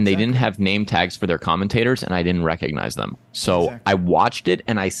watched it and they Exactly. didn't have name tags for their commentators and I didn't recognize them. So Exactly. I watched it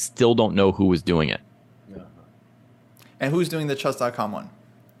and I still don't know who was doing it. And who's doing the chess.com one?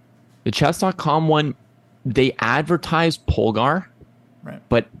 The chess.com one, they advertise Polgar, Right.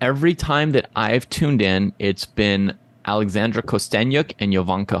 but every time that I've tuned in, it's been Alexandra Kostenyuk and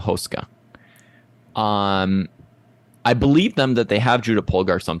Jovanka Hoska. I believe them that they have Judah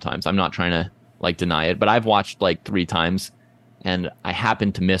Polgar sometimes. I'm not trying to deny it, but I've watched 3 times and I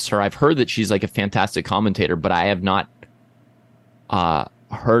happen to miss her. I've heard that she's a fantastic commentator, but I have not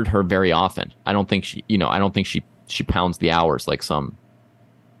heard her very often. I don't think she pounds the hours like some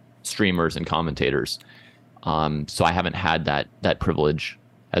streamers and commentators. So I haven't had that privilege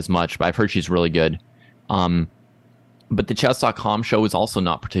as much, but I've heard she's really good. But the chess.com show is also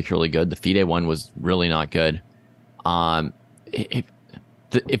not particularly good. The FIDE one was really not good.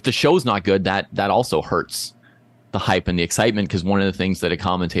 If the show's not good, that also hurts the hype and the excitement, because one of the things that a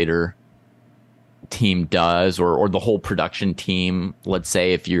commentator team does, or the whole production team, let's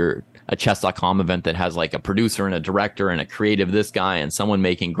say if you're a chess.com event that has a producer and a director and a creative this guy and someone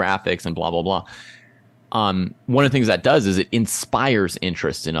making graphics and blah blah blah, one of the things that does is it inspires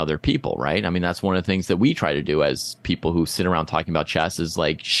interest in other people, right? I mean, that's one of the things that we try to do as people who sit around talking about chess, is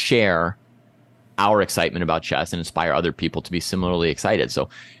share our excitement about chess and inspire other people to be similarly excited. So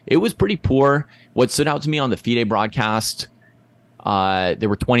it was pretty poor. What stood out to me on the FIDE broadcast, there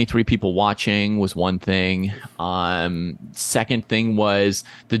were 23 people watching, was one thing. Second thing was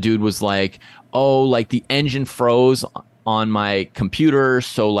the dude was like, oh, the engine froze on my computer,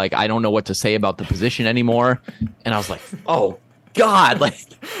 so I don't know what to say about the position anymore. And I was like, oh God, it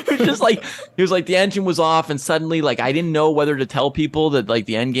was just he was the engine was off, and suddenly I didn't know whether to tell people that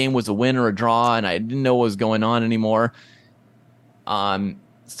the end game was a win or a draw, and I didn't know what was going on anymore.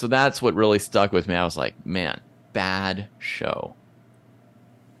 So that's what really stuck with me. I was like, man, bad show.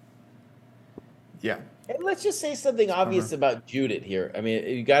 Yeah. And let's just say something obvious about Judith here. I mean,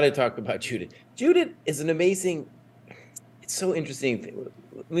 you got to talk about Judith. Judith is an amazing. It's so interesting.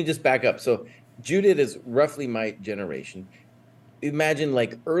 Let me just back up. So Judith is roughly my generation. Imagine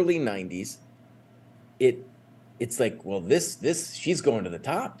like early 90s. It's like, well, this she's going to the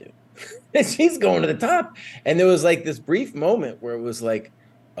top, dude. She's going to the top. And there was like this brief moment where it was like,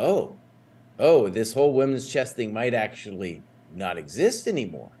 oh, this whole women's chess thing might actually not exist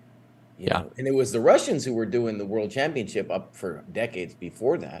anymore. You know? And it was the Russians who were doing the world championship up for decades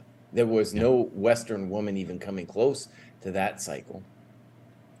before that. There was no Western woman even coming close to that cycle.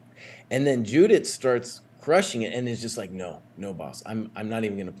 And then Judith starts crushing it and is just like, no, boss, I'm not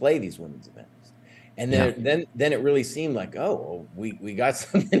even going to play these women's events. And then it really seemed like, oh, we got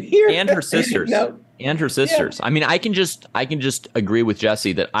something here. And her sisters. And her sisters. Yeah. I mean, I can just agree with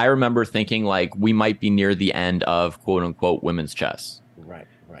Jesse that I remember thinking like we might be near the end of quote unquote women's chess. Right.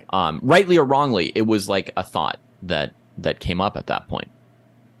 Rightly or wrongly, it was like a thought that came up at that point.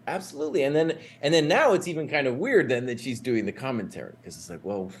 Absolutely. And then now it's even kind of weird then that she's doing the commentary, because it's like,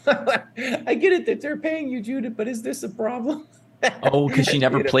 well, I get it that they're paying you, Judith, but is this a problem? Oh, because she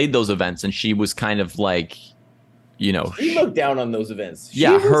never played those events, and she was kind of like, she looked down on those events.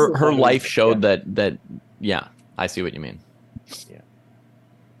 Her life showed that. Yeah, I see what you mean.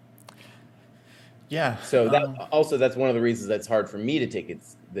 Yeah. So that's one of the reasons that's hard for me to take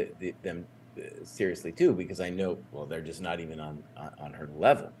them seriously too, because I know, well, they're just not even on her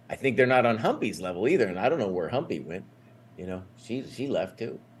level. I think they're not on Humpy's level either, and I don't know where Humpy went. She left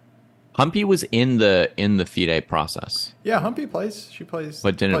too. Humpy was in the FIDE process. Yeah, Humpy plays. She plays,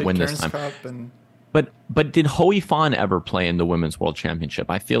 but didn't win this time. But did Hoi Fan ever play in the Women's World Championship?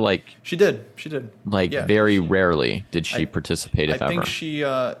 I feel like she did. Like very rarely did she participate, if ever. I think she.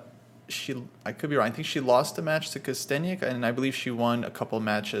 I could be wrong. I think she lost a match to Kostyuk, and I believe she won a couple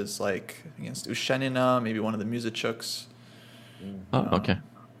matches like against Ushenina, maybe one of the Musichuks. Oh, okay.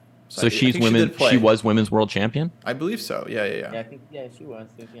 So she was women's world champion? I believe so. Yeah. I think she was.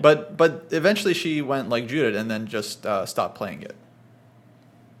 Yeah. But eventually she went like Judith and then just stopped playing it.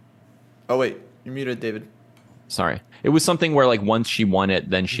 Oh wait, you're muted, David. Sorry. It was something where like once she won it,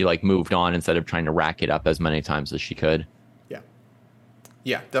 then she like moved on instead of trying to rack it up as many times as she could.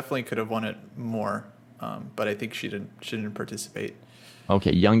 Yeah, definitely could have won it more, but I think she didn't participate.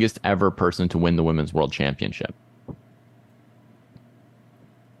 Okay, youngest ever person to win the Women's World Championship.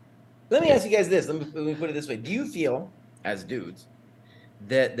 Let me ask you guys this. Let me put it this way. Do you feel, as dudes,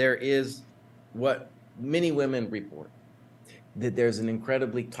 that there is what many women report, that there's an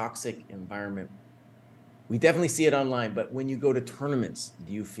incredibly toxic environment? We definitely see it online, but when you go to tournaments,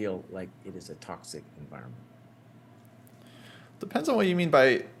 do you feel like it is a toxic environment? Depends on what you mean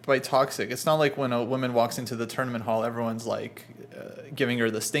by toxic. It's not like when a woman walks into the tournament hall, everyone's like giving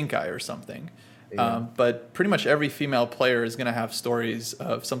her the stink eye or something. Yeah. But pretty much every female player is going to have stories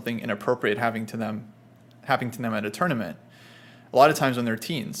of something inappropriate happening to them at a tournament. A lot of times when they're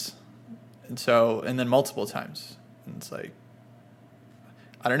teens, and then multiple times. And it's like,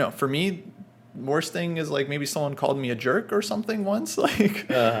 I don't know. For me, worst thing is like maybe someone called me a jerk or something once. Like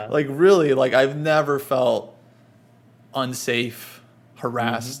really, like I've never felt unsafe,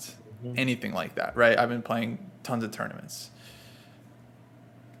 harassed, anything like that, right? I've been playing tons of tournaments.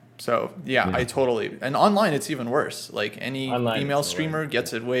 So, I totally... And online, it's even worse. Like, any female streamer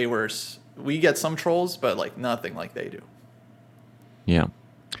gets it way worse. We get some trolls, but, like, nothing like they do. Yeah.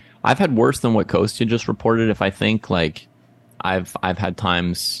 I've had worse than what Kostya just reported. If I think, like, I've had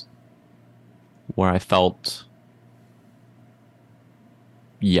times where I felt...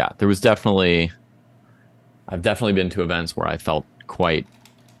 Yeah, there was definitely... I've definitely been to events where I felt quite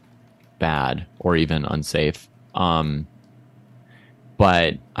bad or even unsafe. But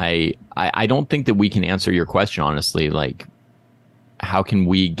I don't think that we can answer your question honestly. Like, how can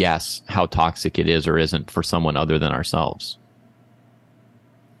we guess how toxic it is or isn't for someone other than ourselves?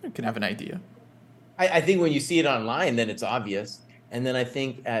 You can have an idea. I think when you see it online, then it's obvious. And then I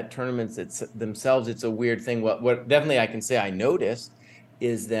think at tournaments themselves, it's a weird thing. What definitely I can say I noticed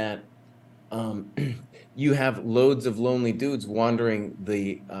is that you have loads of lonely dudes wandering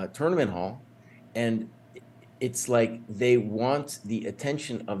the tournament hall, and it's like they want the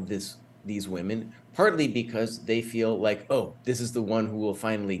attention of these women, partly because they feel like, oh, this is the one who will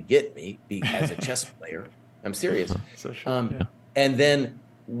finally get me as a chess player. I'm serious. So sure, And then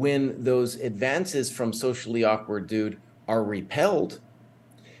when those advances from socially awkward dude are repelled,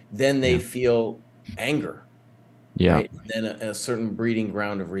 then they feel anger. Yeah. Right? Then a certain breeding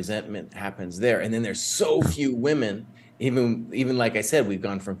ground of resentment happens there. And then there's so few women even like I said, we've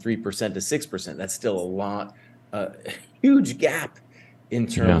gone from 3% to 6%. That's still a lot, a huge gap in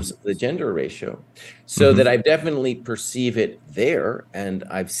terms of the gender ratio. So that I definitely perceive it there, and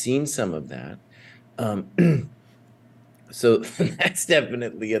I've seen some of that. So that's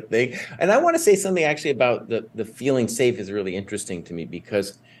definitely a thing. And I want to say something actually about the feeling safe is really interesting to me,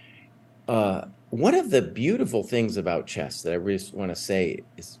 because one of the beautiful things about chess that I really want to say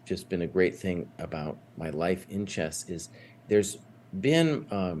has just been a great thing about my life in chess is there's been,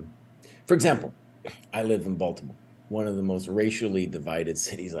 for example, I live in Baltimore, one of the most racially divided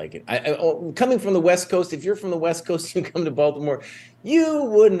cities. Coming from the West Coast, if you're from the West Coast, you come to Baltimore, you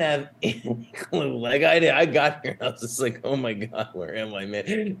wouldn't have any clue. Like I got here, and I was just like, oh my God, where am I,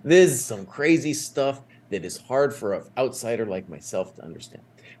 man? There's some crazy stuff that is hard for an outsider like myself to understand.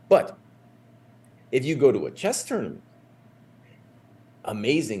 But if you go to a chess tournament,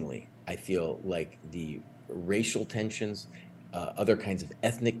 amazingly, I feel like the racial tensions, other kinds of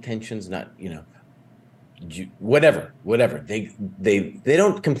ethnic tensions, not, whatever, they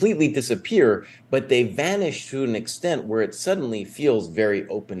don't completely disappear, but they vanish to an extent where it suddenly feels very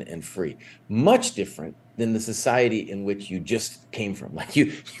open and free, much different than the society in which you just came from. Like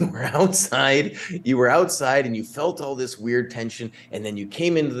you were outside and you felt all this weird tension, and then you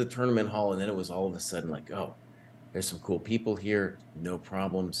came into the tournament hall, and then it was all of a sudden like, oh, there's some cool people here, no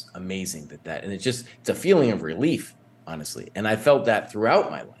problems, amazing and it's a feeling of relief, honestly. And I felt that throughout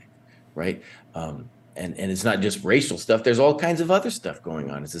my life, right? And it's not just racial stuff. There's all kinds of other stuff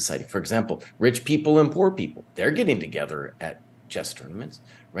going on in society. For example, rich people and poor people, they're getting together at chess tournaments,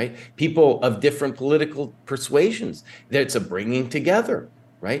 right? People of different political persuasions, it's a bringing together,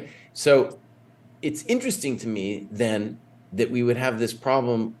 right? So it's interesting to me then that we would have this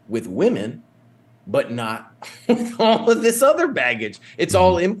problem with women, but not with all of this other baggage. It's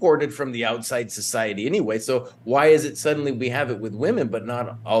all imported from the outside society anyway. So why is it suddenly we have it with women, but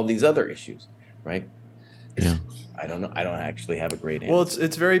not all these other issues, right? Yeah. I don't know. I don't actually have a great answer. Well,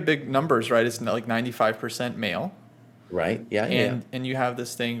 it's very big numbers, right? It's like 95% male. Right. Yeah. And you have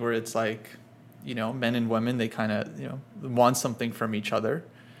this thing where it's like, men and women, they kind of, want something from each other,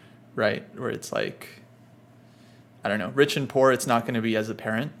 right? Where it's like, I don't know, rich and poor, it's not going to be as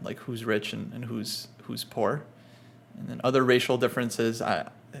apparent, like who's rich and who's poor. And then other racial differences, I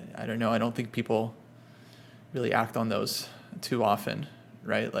don't know. I don't think people really act on those too often,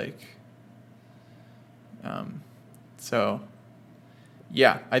 right? Like, so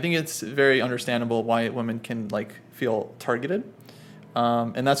yeah, I think it's very understandable why women can like feel targeted.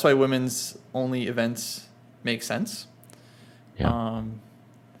 And that's why women's only events make sense. Yeah.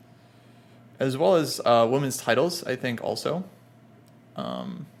 As well as women's titles, I think also. I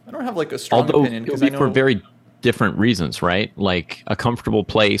don't have like a strong opinion because I know for very different reasons, right? Like a comfortable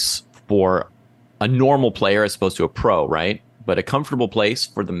place for a normal player as opposed to a pro, right? But a comfortable place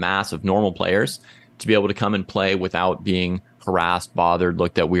for the mass of normal players to be able to come and play without being harassed, bothered,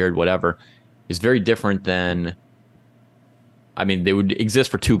 looked at weird, whatever, is very different than, they would exist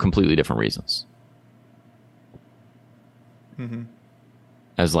for two completely different reasons. Mm-hmm.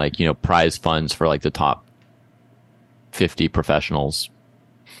 As like, prize funds for like the top 50 professionals.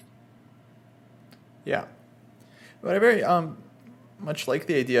 Yeah. But I very much like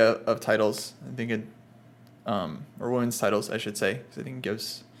the idea of titles. I think it, or women's titles, I should say, because I think it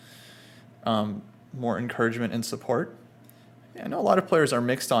gives more encouragement and support. I know a lot of players are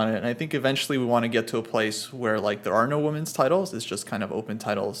mixed on it, and I think eventually we want to get to a place where like there are no women's titles. It's just kind of open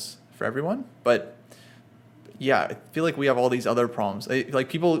titles for everyone. But yeah, I feel like we have all these other problems. Like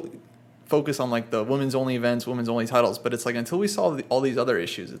people focus on like the women's only events, women's only titles, but it's like until we solve all these other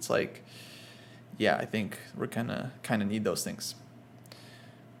issues, it's like, yeah, I think we're kind of need those things.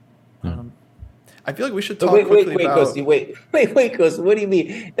 I feel like we should talk quickly about... Kosti, wait, Kosti, what do you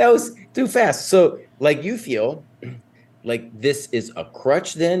mean? That was too fast. So, like, you feel like this is a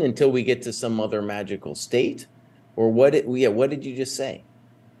crutch then until we get to some other magical state? Or what did you just say?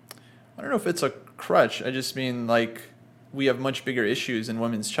 I don't know if it's a crutch. I just mean, like, we have much bigger issues in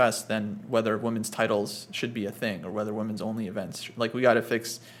women's chess than whether women's titles should be a thing or whether women's only events. Like, we got to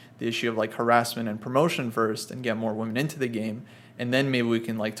fix the issue of, like, harassment and promotion first and get more women into the game. And then maybe we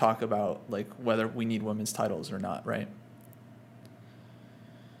can like talk about like whether we need women's titles or not, right?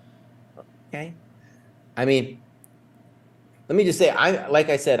 Okay. Let me just say,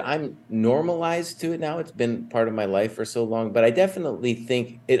 I'm normalized to it now. It's been part of my life for so long, but I definitely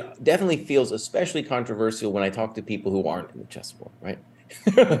think it definitely feels especially controversial when I talk to people who aren't in the chessboard, right?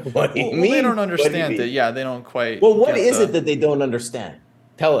 What do you mean? They don't understand it. Yeah, they don't quite. Well, what is it that they don't understand?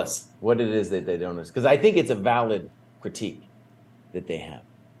 Tell us what it is that they don't understand, because I think it's a valid critique that they have.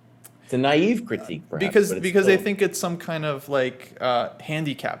 It's a naive critique, perhaps, because but it's because they still- think it's some kind of like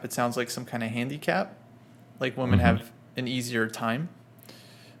handicap. It sounds like some kind of handicap, like women have an easier time.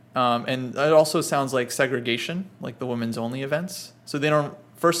 And it also sounds like segregation, like the women's only events. So they don't.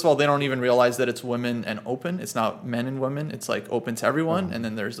 First of all, they don't even realize that it's women and open. It's not men and women. It's like open to everyone, and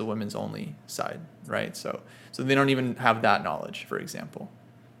then there's the women's only side, right? So they don't even have that knowledge. For example,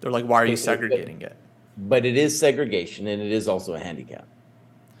 they're like, "Why are you segregating it?" But it is segregation, and it is also a handicap.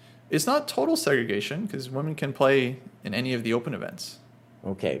 It's not total segregation because women can play in any of the open events.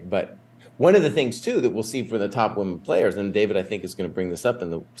 Okay, but one of the things too that we'll see for the top women players, and David, I think, is going to bring this up in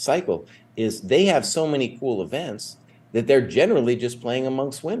the cycle, is they have so many cool events that they're generally just playing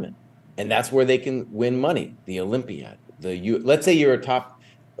amongst women, and that's where they can win money. The Olympiad, let's say you're a top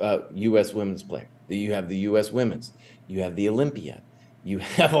U.S. women's player. You have the U.S. women's, you have the Olympiad, you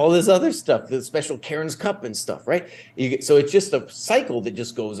have all this other stuff, the special Karen's Cup and stuff, right? So it's just a cycle that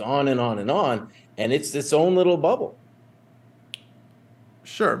just goes on and on and on, and it's its own little bubble.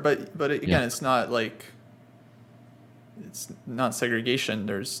 Sure, but again, it's not like it's not segregation.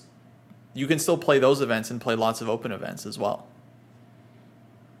 You can still play those events and play lots of open events as well.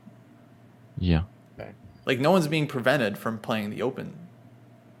 Yeah. Okay. Like no one's being prevented from playing the open.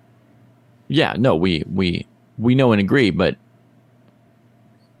 Yeah, no, we know and agree, but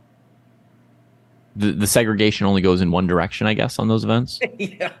the segregation only goes in one direction, I guess, on those events.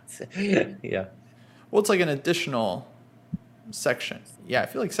 Yeah. Yeah. Well, it's like an additional section. Yeah, I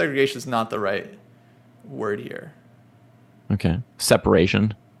feel like segregation is not the right word here. Okay.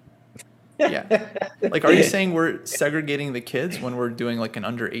 Separation. Yeah. Like, are you saying we're segregating the kids when we're doing like an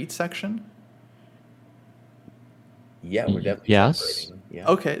under 8 section? Yeah, we're definitely Yes. separating. Yeah.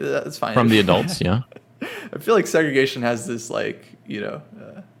 Okay, that's fine. From the adults, yeah. I feel like segregation has this like, Yeah.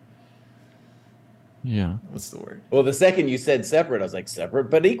 what's the word? Well, the second you said separate, I was like, separate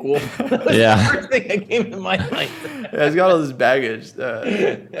but equal. That was Yeah. the first thing that came to my mind. Yeah, it's got all this baggage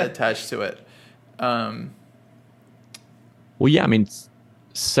attached to it. Well, yeah, I mean,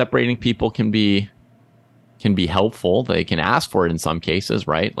 separating people can be helpful. They can ask for it in some cases,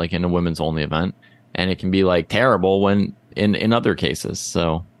 right? Like in a women's only event, and it can be like terrible when in other cases.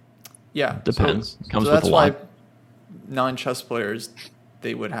 So Yeah, depends. So, Comes so with that's a why lot. non-chess players,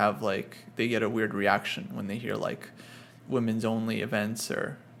 they would have like they get a weird reaction when they hear like women's only events,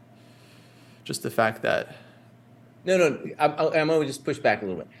 or just the fact that No, I'm going to just push back a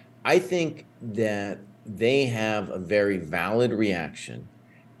little bit. I think that they have a very valid reaction.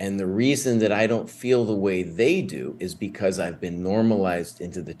 And the reason that I don't feel the way they do is because I've been normalized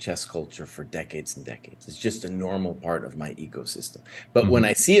into the chess culture for decades and decades. It's just a normal part of my ecosystem. But when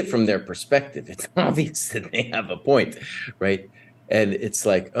I see it from their perspective, it's obvious that they have a point, right? And it's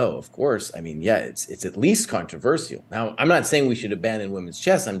like, oh, of course. I mean, yeah, it's at least controversial. Now, I'm not saying we should abandon women's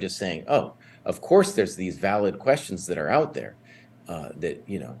chess. I'm just saying, oh, of course, there's these valid questions that are out there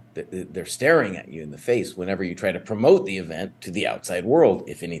that they're staring at you in the face whenever you try to promote the event to the outside world,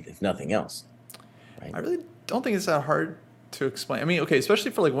 if nothing else. Right? I really don't think it's that hard to explain. I mean, okay,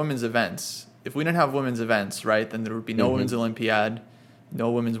 especially for like women's events. If we didn't have women's events, right, then there would be no women's Olympiad,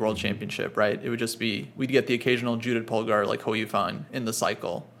 no women's World Championship, right? It would just be we'd get the occasional Judith Polgar like Hou Yifan in the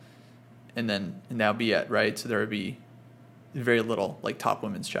cycle, and that would be it, right? So there would be very little like top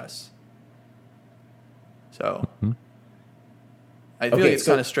women's chess. So I feel like it's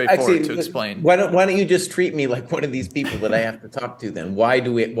kind of straightforward to explain. Why don't you just treat me like one of these people that I have to talk to then? Why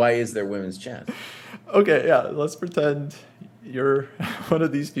is there women's chess? Okay, yeah, let's pretend you're one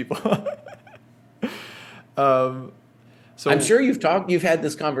of these people. So I'm sure you've had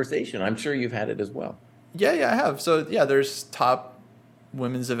this conversation. I'm sure you've had it as well. Yeah, I have. So yeah, there's top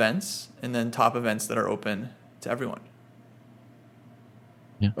women's events and then top events that are open to everyone.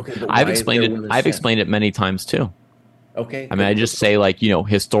 Yeah. Okay, but I've why is explained there it. women's I've chess? explained it many times too. Okay. I mean, I just say like,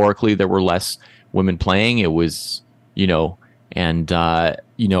 historically there were less women playing. It was, and a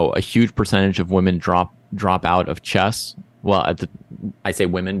huge percentage of women drop out of chess. Well, I say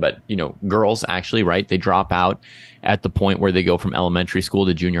women, but girls actually, right? They drop out at the point where they go from elementary school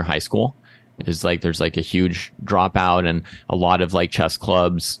to junior high school. It's like there's like a huge dropout, and a lot of like chess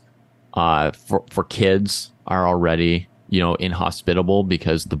clubs for kids are already inhospitable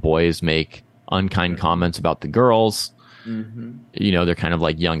because the boys make unkind comments about the girls. They're kind of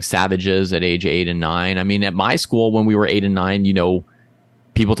like young savages at age 8 and 9. I mean, at my school when we were 8 and 9,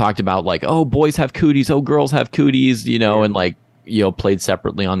 people talked about like, oh, boys have cooties, oh, girls have cooties, and like played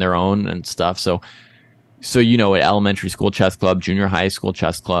separately on their own and stuff. So at elementary school chess club, junior high school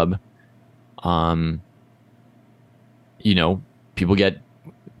chess club, people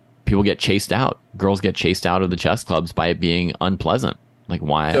get chased out. Girls get chased out of the chess clubs by it being unpleasant. Like,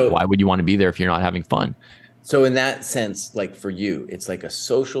 why So- would you want to be there if you're not having fun? So in that sense, like for you, it's like a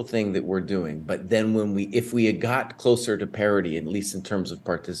social thing that we're doing. But then if we had got closer to parity, at least in terms of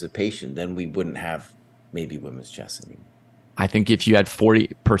participation, then we wouldn't have maybe women's chess anymore. I think if you had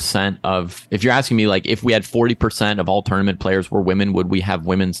 40% if you're asking me, like, if we had 40% of all tournament players were women, would we have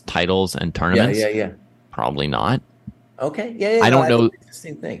women's titles and tournaments? Yeah. Probably not. Okay. Yeah. I don't know. It's the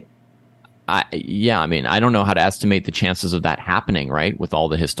same thing. I mean, I don't know how to estimate the chances of that happening, right? With all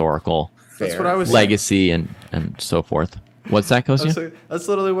the historical That's Fair. what I was legacy and so forth. What's that, Kostya? That's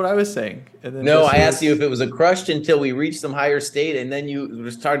literally what I was saying. And then No, this I asked was- you if it was a crushed until we reached some higher state, and then you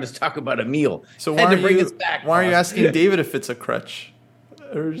were starting to talk about a meal. So Had why to aren't bring you us back, why aren't you boss. asking David if it's a crutch?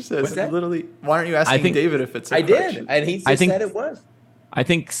 Or just What's that? literally, why aren't you asking think- David if it's a I crutch? did, and he just I think- said it was. I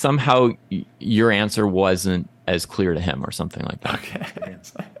think somehow your answer wasn't as clear to him or something like that. Okay.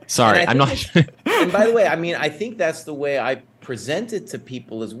 Sorry, And I I'm not. think And by the way, I mean, I think that's the way I present it to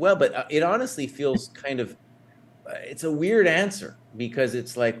people as well. But it honestly feels kind of, it's a weird answer because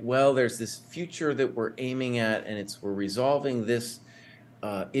it's like, well, there's this future that we're aiming at, and we're resolving this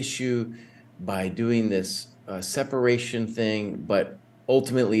issue by doing this separation thing, but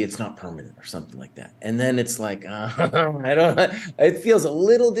ultimately it's not permanent or something like that. And then it's like, I don't know, it feels a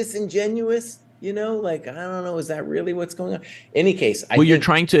little disingenuous. Like, I don't know, is that really what's going on? Any case, I Well, you're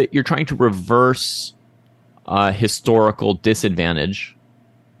think- trying to reverse historical disadvantage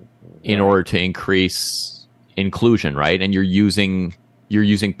in Right. order to increase inclusion, right? And you're using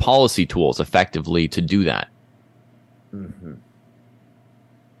policy tools effectively to do that. Mhm.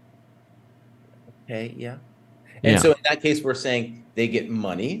 Okay, yeah. And Yeah. so in that case, we're saying they get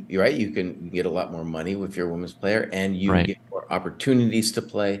money, right? You can get a lot more money if you're a women's player, and you Right. get more opportunities to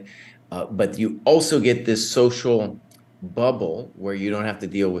play. But you also get this social bubble where you don't have to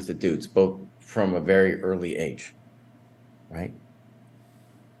deal with the dudes, both from a very early age, right?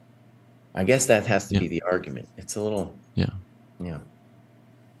 I guess that has to Yeah. be the argument. It's a little, Yeah. yeah.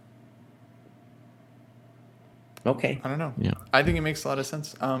 Okay. I don't know. Yeah. I think it makes a lot of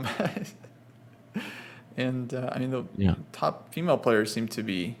sense. And I mean, the Yeah. top female players seem to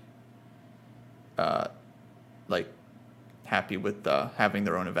be, like, happy with having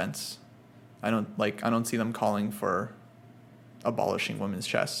their own events. I don't see them calling for abolishing women's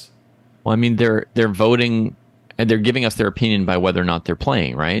chess. Well, I mean, they're voting and they're giving us their opinion by whether or not they're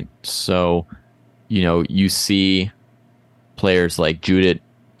playing, right? So, you see players like Judith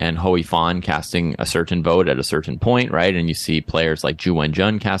and Hoi Fan casting a certain vote at a certain point, right? And you see players like Ju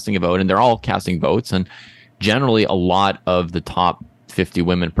Wenjun casting a vote, and they're all casting votes. And generally, a lot of the top 50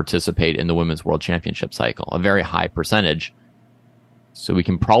 women participate in the Women's World Championship cycle, a very high percentage. So we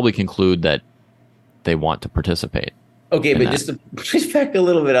can probably conclude that they want to participate. Okay, in but that. just to push back a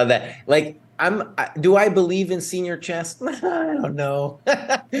little bit on that, like, do I believe in senior chess? I don't know.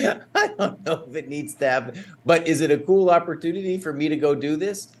 I don't know if it needs to happen. But is it a cool opportunity for me to go do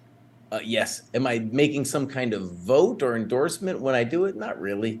this? Yes. Am I making some kind of vote or endorsement when I do it? Not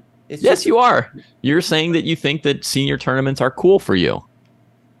really. It's Yes, just, you are. You're saying that you think that senior tournaments are cool for you.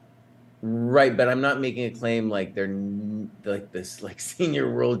 right, but I'm not making a claim like they're like this, like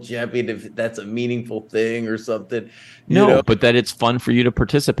senior world champion, if that's a meaningful thing or something. No, but that it's fun for you to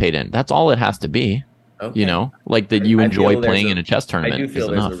participate in. That's all it has to be. Okay. Like that you I enjoy feel there's playing a- in a chess I tournament do is feel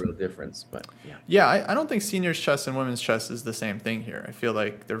there's enough. a real difference, but yeah. Yeah, I don't think seniors chess and women's chess is the same thing here. I feel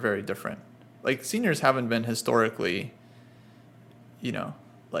like they're very different. Like, seniors haven't been historically,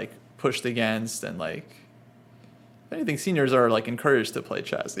 like, pushed against, and, like, if anything, seniors are, like, encouraged to play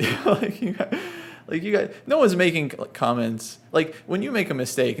chess. Like, you guys, no one's making comments. Like, when you make a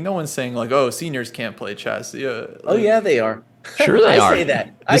mistake, no one's saying, like, oh, seniors can't play chess. Yeah, Oh yeah, they are. Sure they I are. say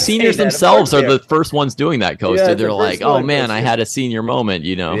that. The seniors themselves are the first ones doing that, Kostya. Yeah, the They're like, first oh one, man, I Kostya. had a senior moment,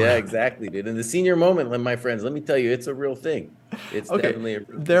 Yeah, exactly, dude. And the senior moment, my friends, let me tell you, it's a real thing. It's Okay, definitely a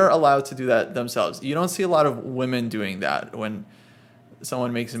real they're allowed to do that themselves. You don't see a lot of women doing that when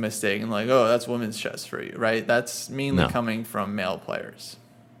someone makes a mistake and, like, oh, that's women's chess for you, right? That's mainly No. coming from male players.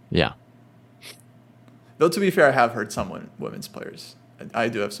 Yeah. Though, to be fair, I have heard some women's players. I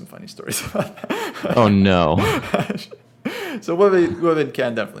do have some funny stories about that. Oh no. So women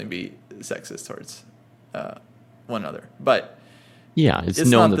can definitely be sexist towards one another, but Yeah, it's it's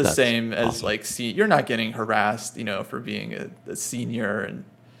known not that the that's same as possible. like you're not getting harassed, for being a senior and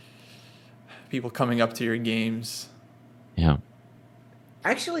people coming up to your games. Yeah.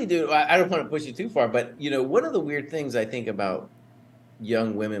 Actually, dude, I don't want to push you too far, but one of the weird things I think about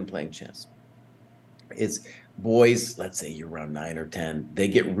young women playing chess is boys, let's say you're around 9 or 10, they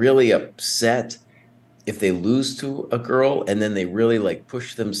get really upset if they lose to a girl and then they really like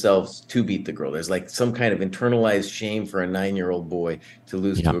push themselves to beat the girl. There's like some kind of internalized shame for a 9-year-old boy to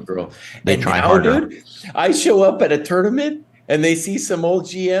lose to a girl. They and try now, harder. dude, I show up at a tournament and they see some old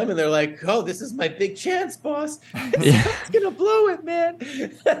GM and they're like, "Oh, this is my big chance, boss. Yeah. It's gonna blow it, man.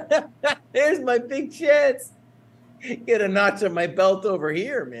 There's my big chance. Get a notch on my belt over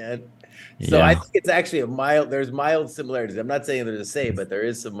here, man." So Yeah. I think it's actually there's mild similarities. I'm not saying they're the same, but there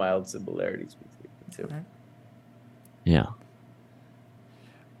is some mild similarities between the two. Yeah.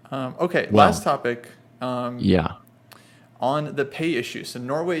 Okay, Well, last topic. Yeah. On the pay issue. So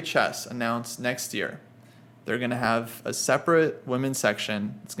Norway Chess announced next year they're going to have a separate women's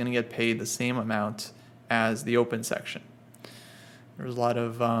section. It's going to get paid the same amount as the open section. There's a lot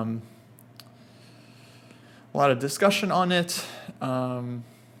of discussion on it.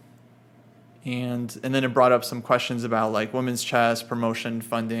 And then it brought up some questions about like women's chess, promotion,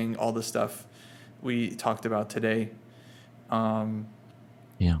 funding, all the stuff we talked about today.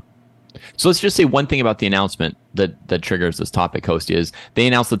 Yeah. So let's just say one thing about the announcement that triggers this topic, Hosty, is they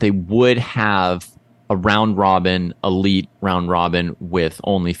announced that they would have a elite round robin with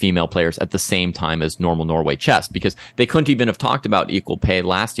only female players at the same time as normal Norway chess, because they couldn't even have talked about equal pay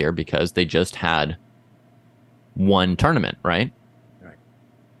last year because they just had one tournament, right?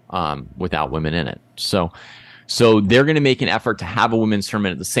 Without women in it. So they're going to make an effort to have a women's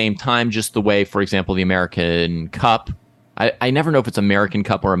tournament at the same time, just the way, for example, the American Cup. I never know if it's American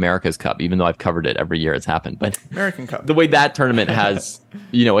Cup or America's Cup, even though I've covered it every year it's happened. But American Cup. The way that tournament has,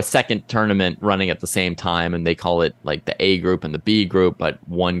 a second tournament running at the same time, and they call it like the A group and the B group, but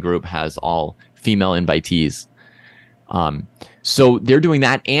one group has all female invitees. So they're doing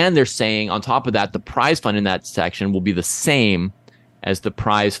that, and they're saying on top of that, the prize fund in that section will be the same as the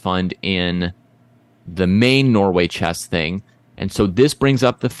prize fund in the main Norway chess thing. And so this brings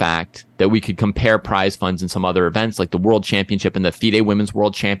up the fact that we could compare prize funds in some other events like the World Championship and the FIDE Women's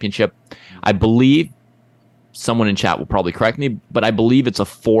World Championship. I believe, someone in chat will probably correct me, but I believe it's a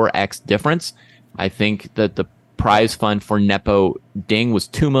 4x difference. I think that the prize fund for Nepo Ding was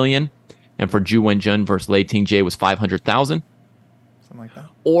 2 million, and for Ju Wenjun versus Lei Ting Jie was 500,000. Something like that.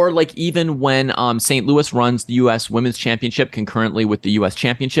 Or like even when St. Louis runs the U.S. Women's Championship concurrently with the U.S.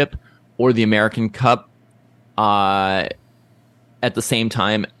 Championship or the American Cup at the same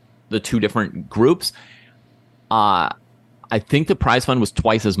time, the two different groups, I think the prize fund was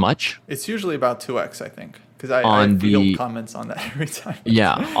twice as much. It's usually about 2x, I think, because I field comments on that every time.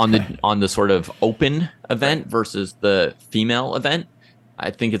 Yeah, on the sort of open event versus the female event, I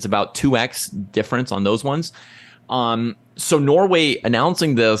think it's about 2x difference on those ones. So Norway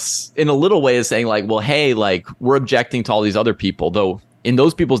announcing this in a little way is saying like, well, hey, like we're objecting to all these other people, though in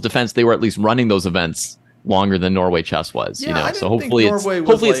those people's defense, they were at least running those events longer than Norway chess was, So hopefully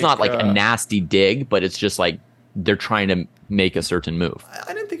it's not like a nasty dig, but it's just like they're trying to make a certain move.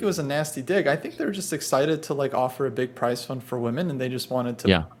 I didn't think it was a nasty dig. I think they're just excited to like offer a big prize fund for women, and they just wanted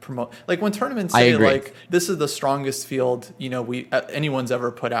to promote. Like when tournaments say like this is the strongest field anyone's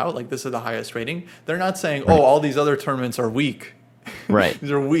ever put out, like this is the highest rating. They're not saying all these other tournaments are weak. Right.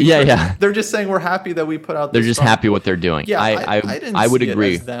 These are weak. Yeah. They're just saying we're happy that we put out. They're just happy what they're doing. Yeah, I would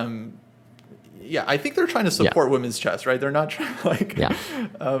agree. Them. Yeah, I think they're trying to support women's chess, right? They're not trying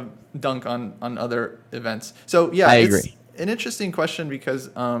to dunk on other events. So yeah, I it's agree. An interesting question because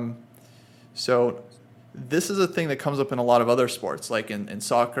so this is a thing that comes up in a lot of other sports, like in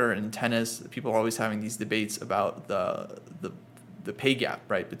soccer and tennis. People are always having these debates about the pay gap,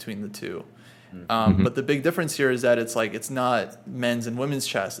 right, between the two. But the big difference here is that it's not men's and women's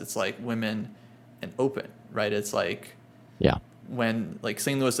chess. It's like women and open, right? It's like when like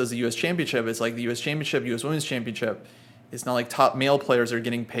St. Louis does the U.S. Championship, it's like the U.S. Championship, U.S. Women's Championship. It's not like top male players are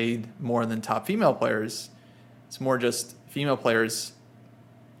getting paid more than top female players. It's more just female players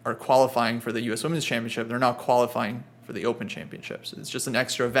are qualifying for the U.S. Women's Championship. They're not qualifying for the Open Championships. It's just an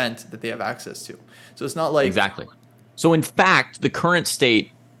extra event that they have access to. So it's not like... Exactly. So in fact, the current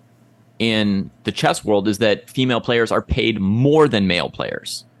state in the chess world is that female players are paid more than male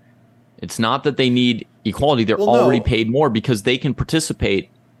players. It's not that they need equality. They're already paid more because they can participate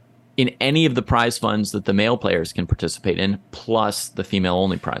in any of the prize funds that the male players can participate in, plus the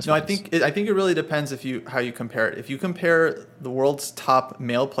female-only prize funds. I think it really depends how you compare it. If you compare the world's top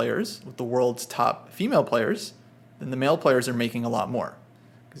male players with the world's top female players, then the male players are making a lot more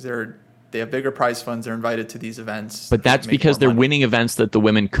because they have bigger prize funds. They're invited to these events. But that's because they're winning events that the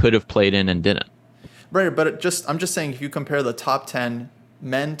women could have played in and didn't. Right, but I'm just saying if you compare the top 10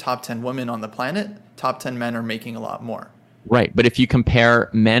 men, top 10 women on the planet, top 10 men are making a lot more. Right, but if you compare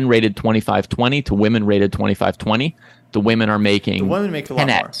men rated 25-20 to women rated 25-20, the women are making The women make a lot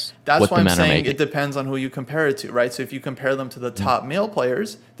more. 10x That's what why the I'm men are saying making. it depends on who you compare it to, right? So if you compare them to the top male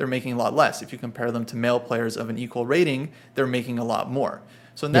players, they're making a lot less. If you compare them to male players of an equal rating, they're making a lot more.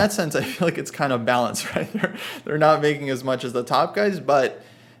 So in that sense, I feel like it's kind of balanced, right? They're not making as much as the top guys, but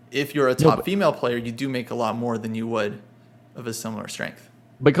if you're a top female player, you do make a lot more than you would of a similar strength.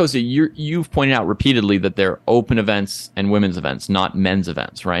 Because you've pointed out repeatedly that they're open events and women's events, not men's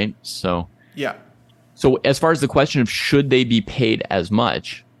events, right? So Yeah. So as far as the question of should they be paid as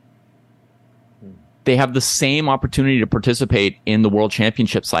much, they have the same opportunity to participate in the World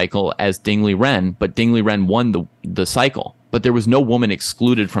Championship cycle as Dingley Ren, but Dingley Ren won the cycle. But there was no woman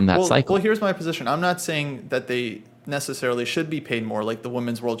excluded from that cycle. Well, here's my position. I'm not saying that they necessarily should be paid more, like the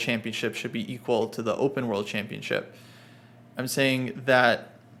Women's World Championship should be equal to the Open World Championship. I'm saying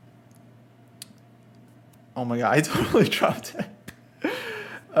that... Oh my God, I totally dropped it.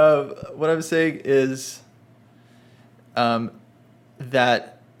 What I'm saying is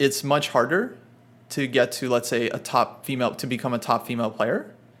that it's much harder to get to, let's say, to become a top female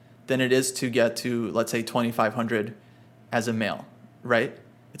player than it is to get to, let's say, 2,500 as a male, right?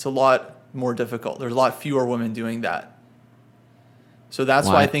 It's a lot more difficult. There's a lot fewer women doing that. So that's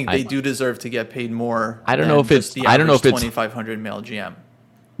why I think they do deserve to get paid more. I don't know if it's 2,500 male GM.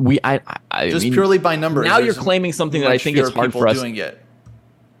 Just purely by numbers. Now you're claiming something that I think is hard for us. Doing it.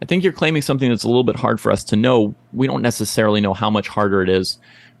 I think you're claiming something that's a little bit hard for us to know. We don't necessarily know how much harder it is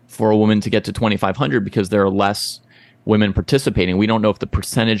for a woman to get to 2,500 because there are less women participating. We don't know if the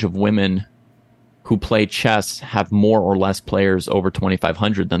percentage of women who play chess have more or less players over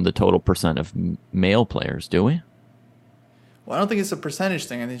 2,500 than the total percent of male players, do we? Well, I don't think it's a percentage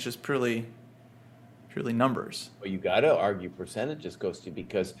thing. I think it's just purely numbers. Well, you got to argue percentages, Ghosty,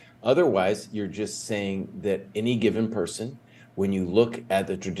 because otherwise you're just saying that any given person, when you look at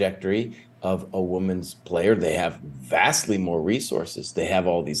the trajectory of a woman's player, they have vastly more resources. They have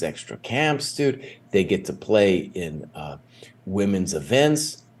all these extra camps, dude. They get to play in women's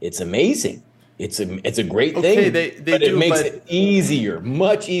events. It's amazing. It's a great thing. But it makes it easier,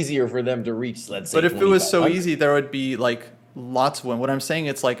 much easier for them to reach, let's say. But if it was so easy, there would be like lots of women. What I'm saying,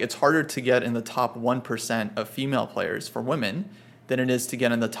 it's harder to get in the top 1% of female players for women than it is to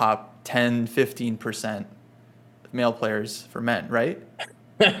get in the top 10, 15% of male players for men, right?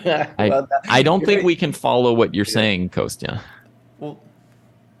 I don't think we can follow what you're saying, Kostya. Well,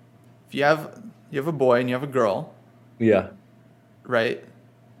 if you have a boy and you have a girl, right?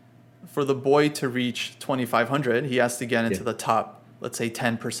 For the boy to reach 2,500, he has to get into the top, let's say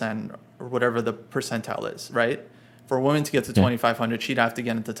 10% or whatever the percentile is, right? For a woman to get to 2,500, she'd have to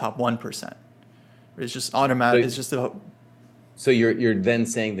get into the top 1%. It's just automatic. It's just a... So you're then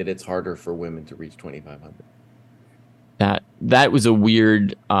saying that it's harder for women to reach 2,500. That was a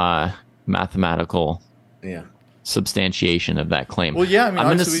weird mathematical substantiation of that claim. Well, yeah, I mean, I'm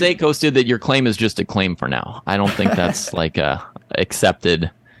going to say, Kostya, that your claim is just a claim for now. I don't think that's like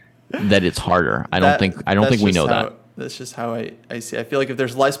accepted that it's harder. I don't think we know that. That's just how I see it. I feel like if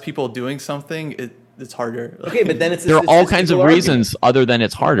there's less people doing something, it's harder. Okay, but then there are all kinds of reasons other than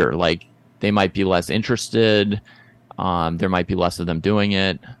it's harder. Like they might be less interested. There might be less of them doing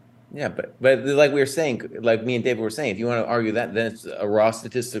it. Yeah, but like we were saying, like me and David were saying, if you want to argue that, then it's a raw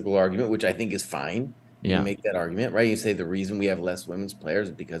statistical argument, which I think is fine. Yeah. You make that argument, right? You say the reason we have less women's players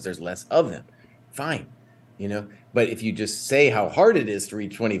is because there's less of them. Fine. But if you just say how hard it is to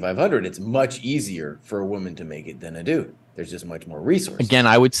reach 2,500, it's much easier for a woman to make it than a dude. There's just much more resources. Again,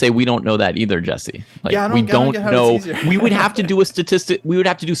 I would say we don't know that either, Jesse. We don't know. We would have to do a statistic. We would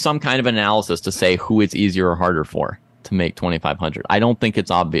have to do some kind of analysis to say who it's easier or harder for to make 2,500. I don't think it's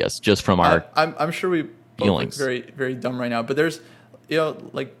obvious just from our. I'm sure we both look very, very dumb right now, but there's,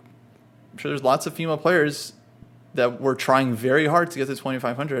 I'm sure there's lots of female players that were trying very hard to get to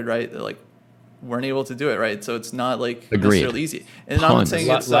 2,500, right? They're weren't able to do it, right? So it's not necessarily easy. And I'm not saying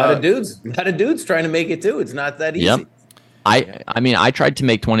it's a lot of dudes trying to make it too. It's not that easy. Yep. I mean, I tried to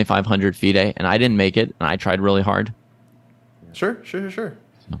make 2,500 FIDE and I didn't make it, and I tried really hard. Sure.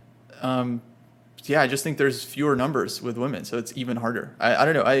 I just think there's fewer numbers with women, so it's even harder. I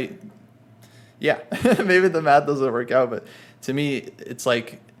don't know. Maybe the math doesn't work out, but to me, it's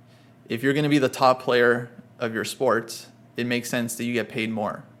like if you're going to be the top player of your sport, it makes sense that you get paid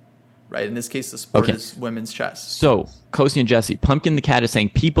more, right? In this case, the sport is women's chess. So, Kostya and Jesse, Pumpkin the Cat is saying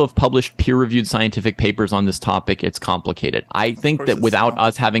people have published peer-reviewed scientific papers on this topic. It's complicated. I think that without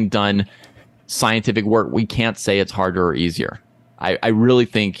us having done scientific work, we can't say it's harder or easier. I really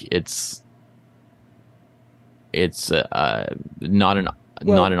think it's not an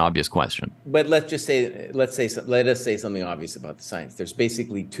obvious question. But let us say something obvious about the science. There's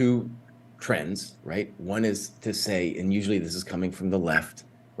basically two trends, right? One is to say, and usually this is coming from the left,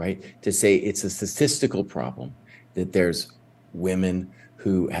 right? To say it's a statistical problem that there's women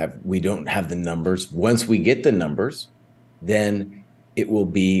we don't have the numbers. Once we get the numbers, then it will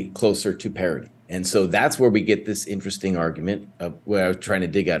be closer to parity. And so that's where we get this interesting argument of what I was trying to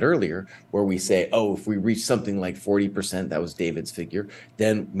dig at earlier, where we say, oh, if we reach something like 40%, that was David's figure,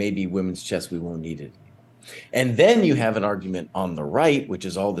 then maybe women's chess, we won't need it. And then you have an argument on the right, which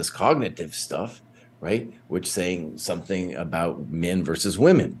is all this cognitive stuff, right? Which saying something about men versus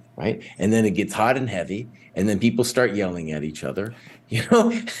women, right? And then it gets hot and heavy, and then people start yelling at each other,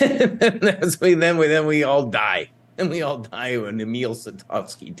 then we all die. And we all die an Emil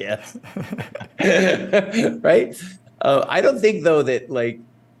Sadovsky death, right? I don't think though that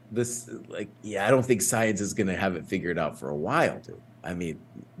I don't think science is going to have it figured out for a while, dude. I mean,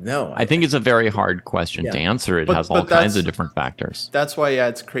 no. I think it's a very hard question to answer. It has all kinds of different factors. That's why,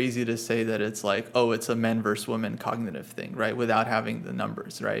 it's crazy to say that it's like, oh, it's a men versus women cognitive thing, right? Without having the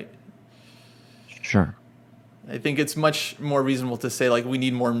numbers, right? Sure. I think it's much more reasonable to say like we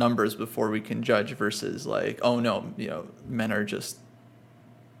need more numbers before we can judge versus like, oh no, men are just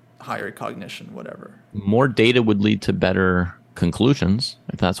higher cognition, whatever. More data would lead to better conclusions,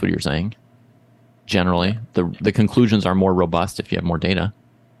 if that's what you're saying. Generally, the conclusions are more robust if you have more data.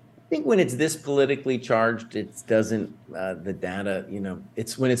 I think when it's this politically charged, it doesn't the data,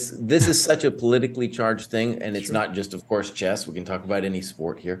 it's when this is such a politically charged thing, and it's not just, of course, chess. We can talk about any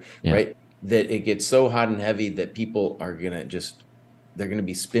sport here, right? That it gets so hot and heavy that people are they're going to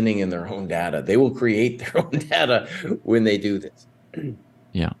be spinning in their own data. They will create their own data when they do this.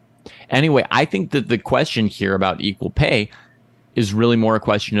 Yeah. Anyway, I think that the question here about equal pay is really more a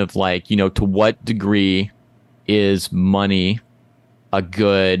question of like, to what degree is money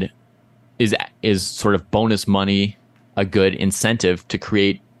is sort of bonus money a good incentive to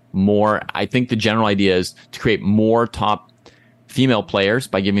create more. I think the general idea is to create more top female players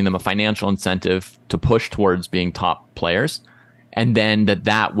by giving them a financial incentive to push towards being top players, and then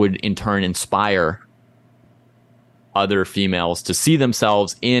that would in turn inspire other females to see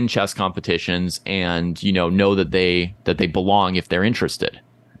themselves in chess competitions and know that they belong if they're interested.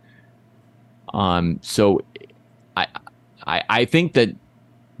 So I think that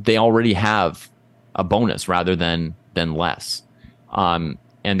they already have a bonus rather than less, and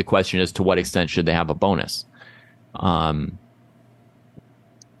the question is, to what extent should they have a bonus?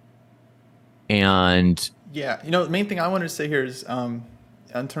 And the main thing I wanted to say here is,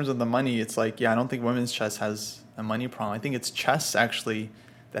 in terms of the money, it's like, I don't think women's chess has a money problem. I think it's chess actually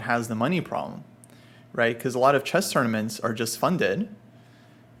that has the money problem, right? Because a lot of chess tournaments are just funded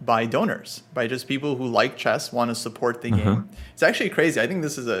by donors, by just people who like chess, want to support the game. It's actually crazy. I think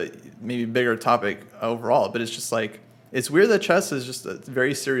this is a maybe bigger topic overall, but it's just like, it's weird that chess is just a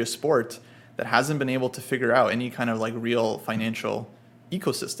very serious sport that hasn't been able to figure out any kind of like real financial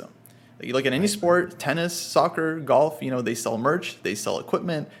ecosystem. You look at any sport, tennis, soccer, golf, they sell merch, they sell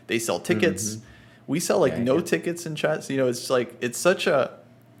equipment, they sell tickets. We sell tickets in chess. It's like, it's such a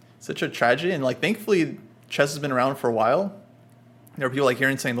tragedy. And like, thankfully, chess has been around for a while. There are people like here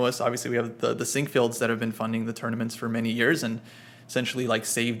in St. Louis, obviously we have the Sinkfields that have been funding the tournaments for many years and essentially like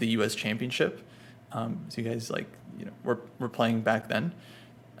saved the U.S. championship. So you guys we're playing back then.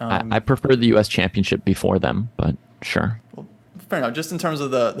 I prefer the U.S. championship before them, but sure. Well, fair enough. Just in terms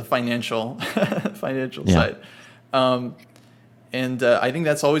of the financial side, and I think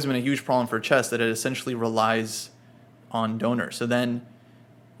that's always been a huge problem for chess, that it essentially relies on donors. So then,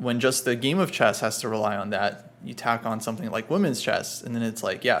 when just the game of chess has to rely on that, you tack on something like women's chess, and then it's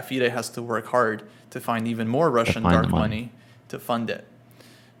like, FIDE has to work hard to find even more Russian dark money to fund it,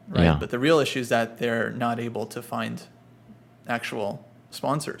 right? Yeah. But the real issue is that they're not able to find actual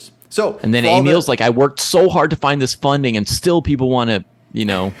sponsors. So, and then Emil's like, I worked so hard to find this funding, and still people want to,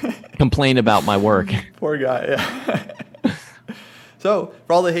 complain about my work. Poor guy. Yeah. So,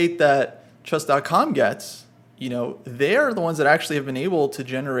 for all the hate that chess.com gets, they're the ones that actually have been able to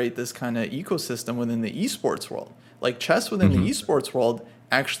generate this kind of ecosystem within the esports world. Like, chess within the esports world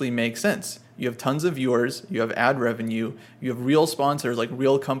actually makes sense. You have tons of viewers, you have ad revenue, you have real sponsors, like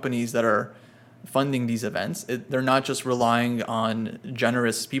real companies that are funding these events. They're not just relying on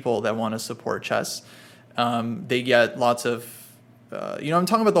generous people that want to support chess. They get lots of, I'm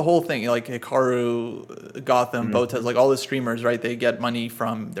talking about the whole thing, like Hikaru, Gotham, Botez, like all the streamers, right? They get money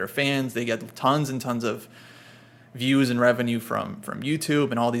from their fans. They get tons and tons of views and revenue from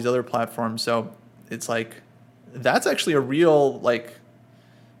YouTube and all these other platforms. So it's like, that's actually a real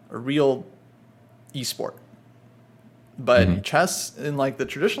esport. But chess, in like the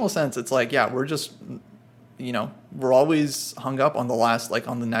traditional sense, it's like, we're just, we're always hung up on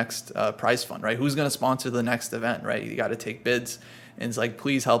on the next prize fund, right? Who's going to sponsor the next event, right? You got to take bids, and it's like,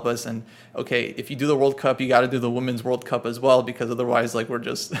 please help us. And okay, if you do the World Cup, you got to do the Women's World Cup as well, because otherwise, like,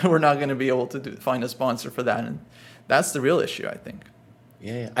 we're not going to be able to find a sponsor for that. And that's the real issue, I think.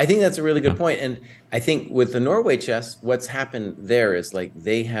 Yeah, I think that's a really good point. And I think with the Norway chess, what's happened there is like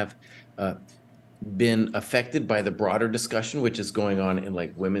they have been affected by the broader discussion, which is going on in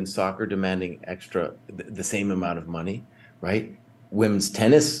like women's soccer demanding the same amount of money, right? Women's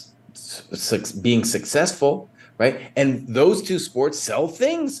tennis being successful, right? And those two sports sell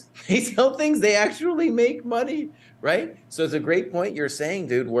things. They sell things. They actually make money, right? So it's a great point you're saying,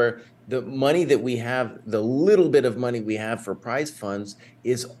 dude, where the money that we have, the little bit of money we have for prize funds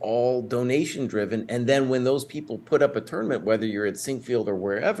is all donation driven. And then when those people put up a tournament, whether you're at Sinkfield or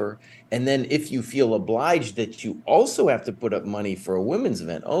wherever, and then if you feel obliged that you also have to put up money for a women's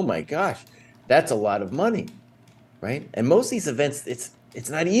event, oh my gosh, that's a lot of money, right? And most of these events, it's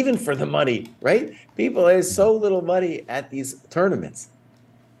not even for the money, right? There's so little money at these tournaments.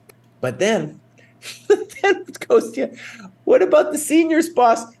 But then it goes to, what about the seniors,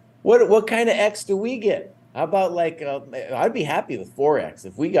 boss? What kind of X do we get? How about like, I'd be happy with 4X.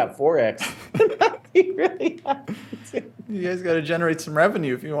 If we got 4X, I'd be really happy too. You guys got to generate some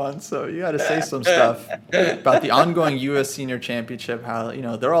revenue if you want. So you got to say some stuff about the ongoing U.S. Senior Championship, how,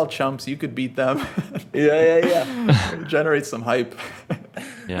 they're all chumps. You could beat them. Yeah. Generate some hype.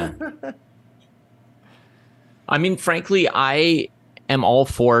 Yeah. I mean, frankly, I am all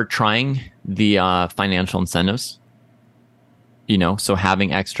for trying the financial incentives. So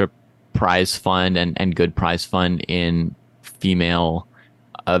having extra prize fund and good prize fund in female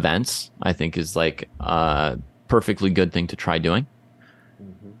events, I think is like a perfectly good thing to try doing.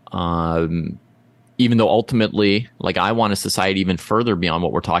 Mm-hmm. Even though ultimately, like, I want a society even further beyond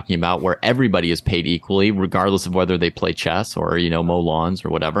what we're talking about, where everybody is paid equally, regardless of whether they play chess or, mow lawns or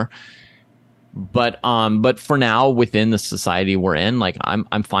whatever. But for now, within the society we're in, like,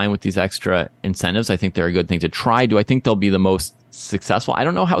 I'm fine with these extra incentives. I think they're a good thing to try. Do I think they'll be the most successful? I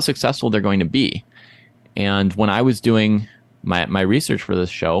don't know how successful they're going to be. And when I was doing my research for this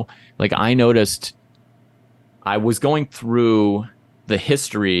show, like, I noticed I was going through the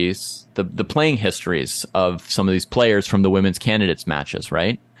histories, the playing histories of some of these players from the women's candidates matches,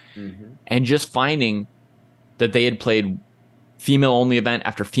 right? Mm-hmm. And just finding that they had played female only event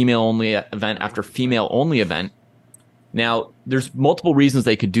after female only event after female only event. Now, there's multiple reasons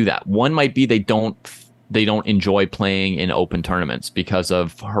they could do that. One might be they don't enjoy playing in open tournaments because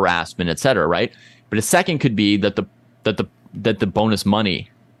of harassment, etc., right? But a second could be that the bonus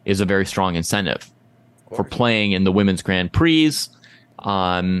money is a very strong incentive for playing in the women's Grand Prix,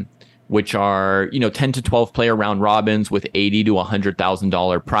 which are 10 to 12 player round robins with $80,000 to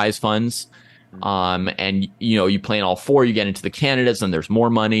 $100,000 prize funds. And you play in all four, you get into the candidates, and there's more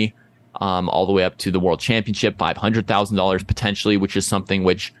money, all the way up to the World Championship, $500,000 potentially, which is something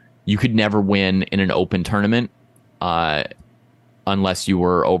which you could never win in an open tournament, unless you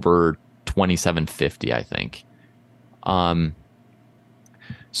were over 2750, I think.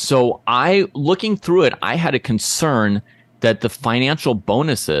 So looking through it, I had a concern that the financial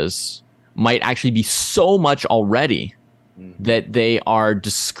bonuses might actually be so much already that they are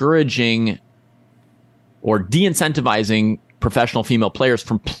discouraging or de-incentivizing professional female players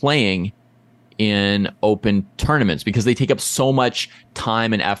from playing in open tournaments because they take up so much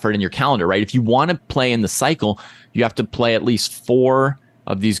time and effort in your calendar, right? If you want to play in the cycle, you have to play at least 4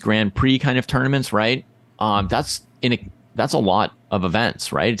 of these Grand Prix kind of tournaments, right? That's a lot of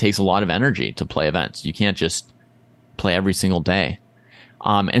events, right? It takes a lot of energy to play events. You can't just play every single day.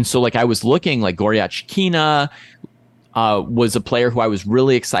 And so, like, I was looking, like, Goria Chikina was a player who I was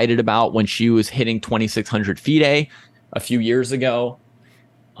really excited about when she was hitting 2,600 FIDE a few years ago.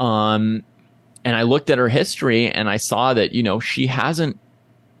 And I looked at her history and I saw that, she hadn't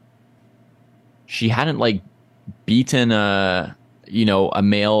like beaten a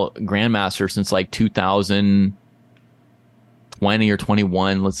male grandmaster since like 2020 or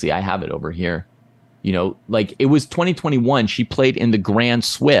 21. Let's see, I have it over here. Like, it was 2021. She played in the Grand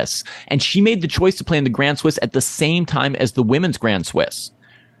Swiss, and she made the choice to play in the Grand Swiss at the same time as the women's Grand Swiss,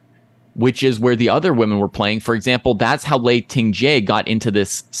 which is where the other women were playing. For example, that's how Lei Tingjie got into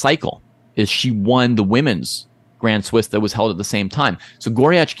this cycle, is she won the women's Grand Swiss that was held at the same time. So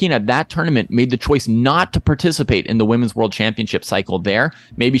Goria Chikina at that tournament made the choice not to participate in the Women's World Championship cycle there.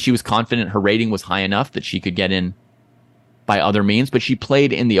 Maybe she was confident her rating was high enough that she could get in by other means, but she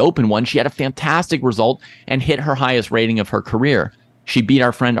played in the open one. She had a fantastic result and hit her highest rating of her career. She beat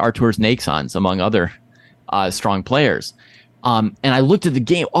our friend Arthurs Neixans, among other strong players. And I looked at the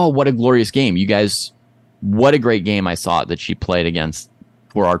game. Oh, what a glorious game. You guys what a great game I saw that she played against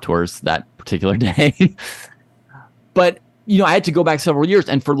for our tours that particular day. But, I had to go back several years.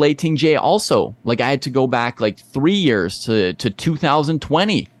 And for Lei Ting Jie also, I had to go back 3 years to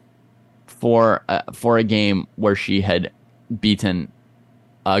 2020 for a game where she had beaten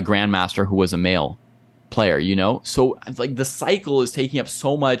a grandmaster who was a male player, So the cycle is taking up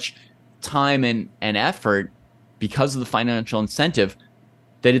so much time and effort because of the financial incentive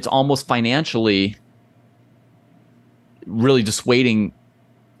that it's almost financially really dissuading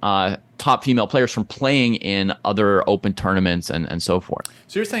top female players from playing in other open tournaments and so forth.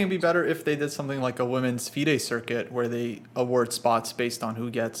 So you're saying it'd be better if they did something like a women's FIDE circuit where they award spots based on who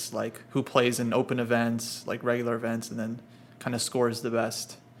gets who plays in open events, regular events, and then kind of scores the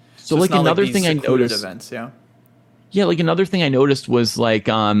best. So it's not another these thing I noticed events, yeah. Yeah, another thing I noticed was I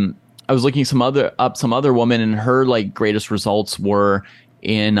was looking some other woman, and her greatest results were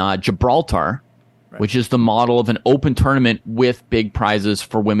in Gibraltar, right, which is the model of an open tournament with big prizes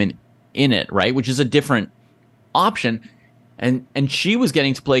for women in it, right? Which is a different option. And she was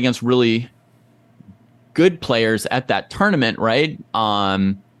getting to play against really good players at that tournament, right?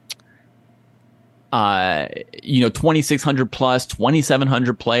 2,600 plus,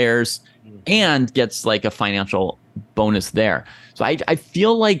 2,700 players, and gets a financial bonus there. So I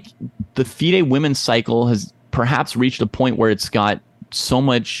feel like the FIDE women's cycle has perhaps reached a point where it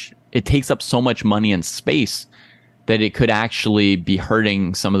takes up so much money and space that it could actually be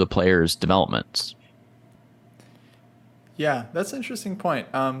hurting some of the players' developments. Yeah, that's an interesting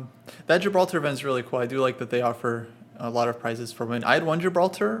point. That Gibraltar event is really cool. I do like that they offer a lot of prizes for women. I had one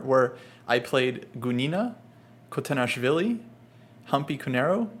Gibraltar where I played Gunina, Kotanashvili, Humpy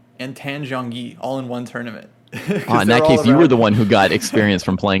Cunero, and Tan Zhongyi all in one tournament. In that case, you were the one who got experience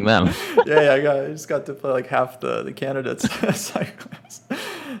from playing them. Yeah, I just got to play half the candidates cyclists.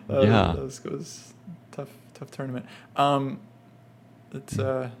 Yeah, that was tough tournament.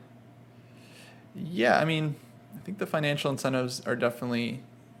 Yeah, I mean, I think the financial incentives are definitely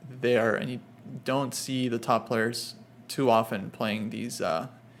there, and you don't see the top players too often playing these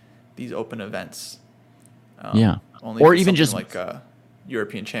open events. Only or even just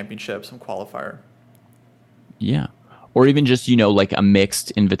European Championship, some qualifier. Yeah, or even just a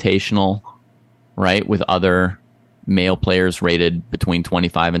mixed invitational, right, with other male players rated between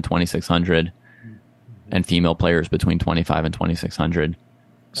 25 and 2,600, and female players between 25 and 2,600. Right.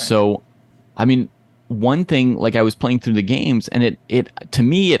 So, I mean, one thing, I was playing through the games, and it to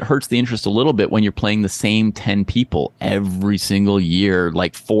me, it hurts the interest a little bit when you're playing the same 10 people every single year,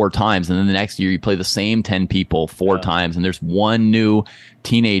 4 times. And then the next year you play the same 10 people 4 times, and there's one new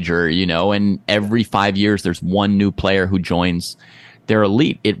teenager, and every 5 years there's one new player who joins their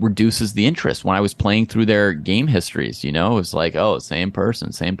elite. It reduces the interest. When I was playing through their game histories, it was same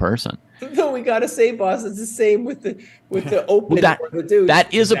person. No, we gotta say, boss, it's the same with the open. Well,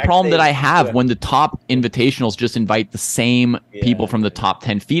 that is a problem that I have when the top invitationals just invite the same people from the top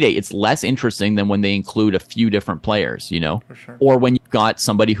 10 FIDE. It's less interesting than when they include a few different players, For sure. Or when you've got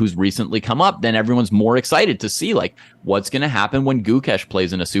somebody who's recently come up, then everyone's more excited to see what's going to happen when Gukesh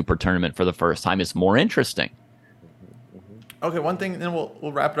plays in a super tournament for the first time. It's more interesting. Okay, one thing, then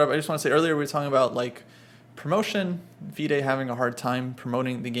we'll wrap it up. I just want to say, earlier we were talking about promotion, FIDE having a hard time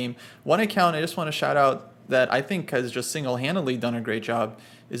promoting the game. One account I just want to shout out that I think has just single-handedly done a great job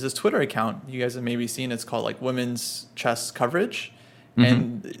is this Twitter account. You guys have maybe seen, it's called Women's Chess Coverage. Mm-hmm.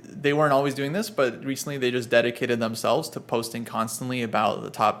 And they weren't always doing this, but recently they just dedicated themselves to posting constantly about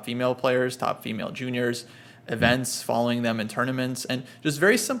the top female players, top female juniors, events, following them in tournaments, and just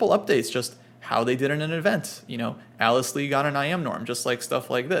very simple updates, just how they did in an event. Alice Lee got an IM norm, just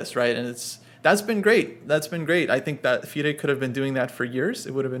stuff like this, right? And that's been great. I think that FIDE could have been doing that for years.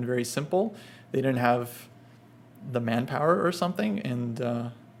 It would have been very simple. They didn't have the manpower or something.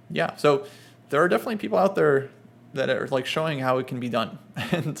 And so there are definitely people out there that are showing how it can be done.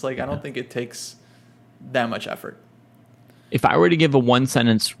 And it's I don't think it takes that much effort. If I were to give a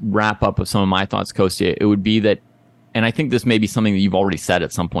 1-sentence wrap up of some of my thoughts, Kostya, it would be that, and I think this may be something that you've already said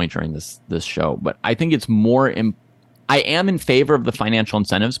at some point during this show, but I think it's I am in favor of the financial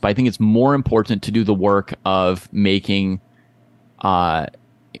incentives, but I think it's more important to do the work of making, open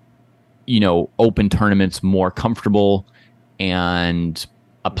tournaments more comfortable and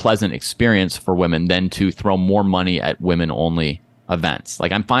a pleasant experience for women than to throw more money at women-only events.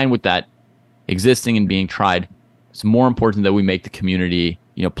 I'm fine with that existing and being tried. It's more important that we make the community,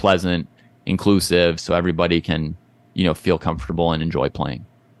 pleasant, inclusive, so everybody can, feel comfortable and enjoy playing.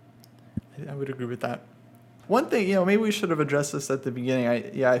 I would agree with that. One thing, maybe we should have addressed this at the beginning.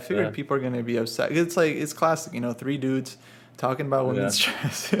 I figured people are going to be upset. It's classic, 3 dudes talking about women's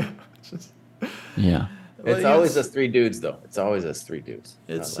chess. It's always us three dudes, though. It's always us three dudes.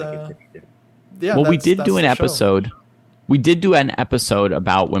 It's Not yeah. Well, we did do an the show. episode. We did do an episode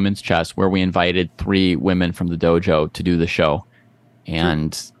about women's chess where we invited 3 women from the dojo to do the show,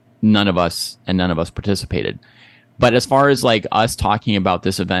 and none of us participated. But as far as like us talking about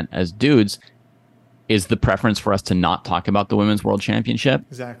this event as dudes, is the preference for us to not talk about the Women's World Championship?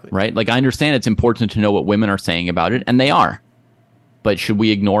 Exactly. Right? Like, I understand it's important to know what women are saying about it, and they are. But should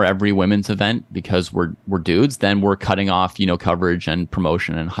we ignore every women's event because we're dudes? Then we're cutting off, coverage and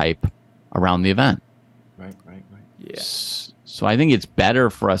promotion and hype around the event. Right. Yeah. So I think it's better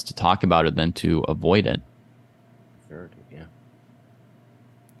for us to talk about it than to avoid it. Sure, yeah.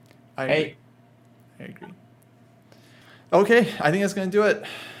 I Hey. agree. Okay, I think that's going to do it.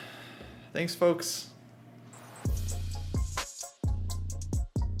 Thanks, folks.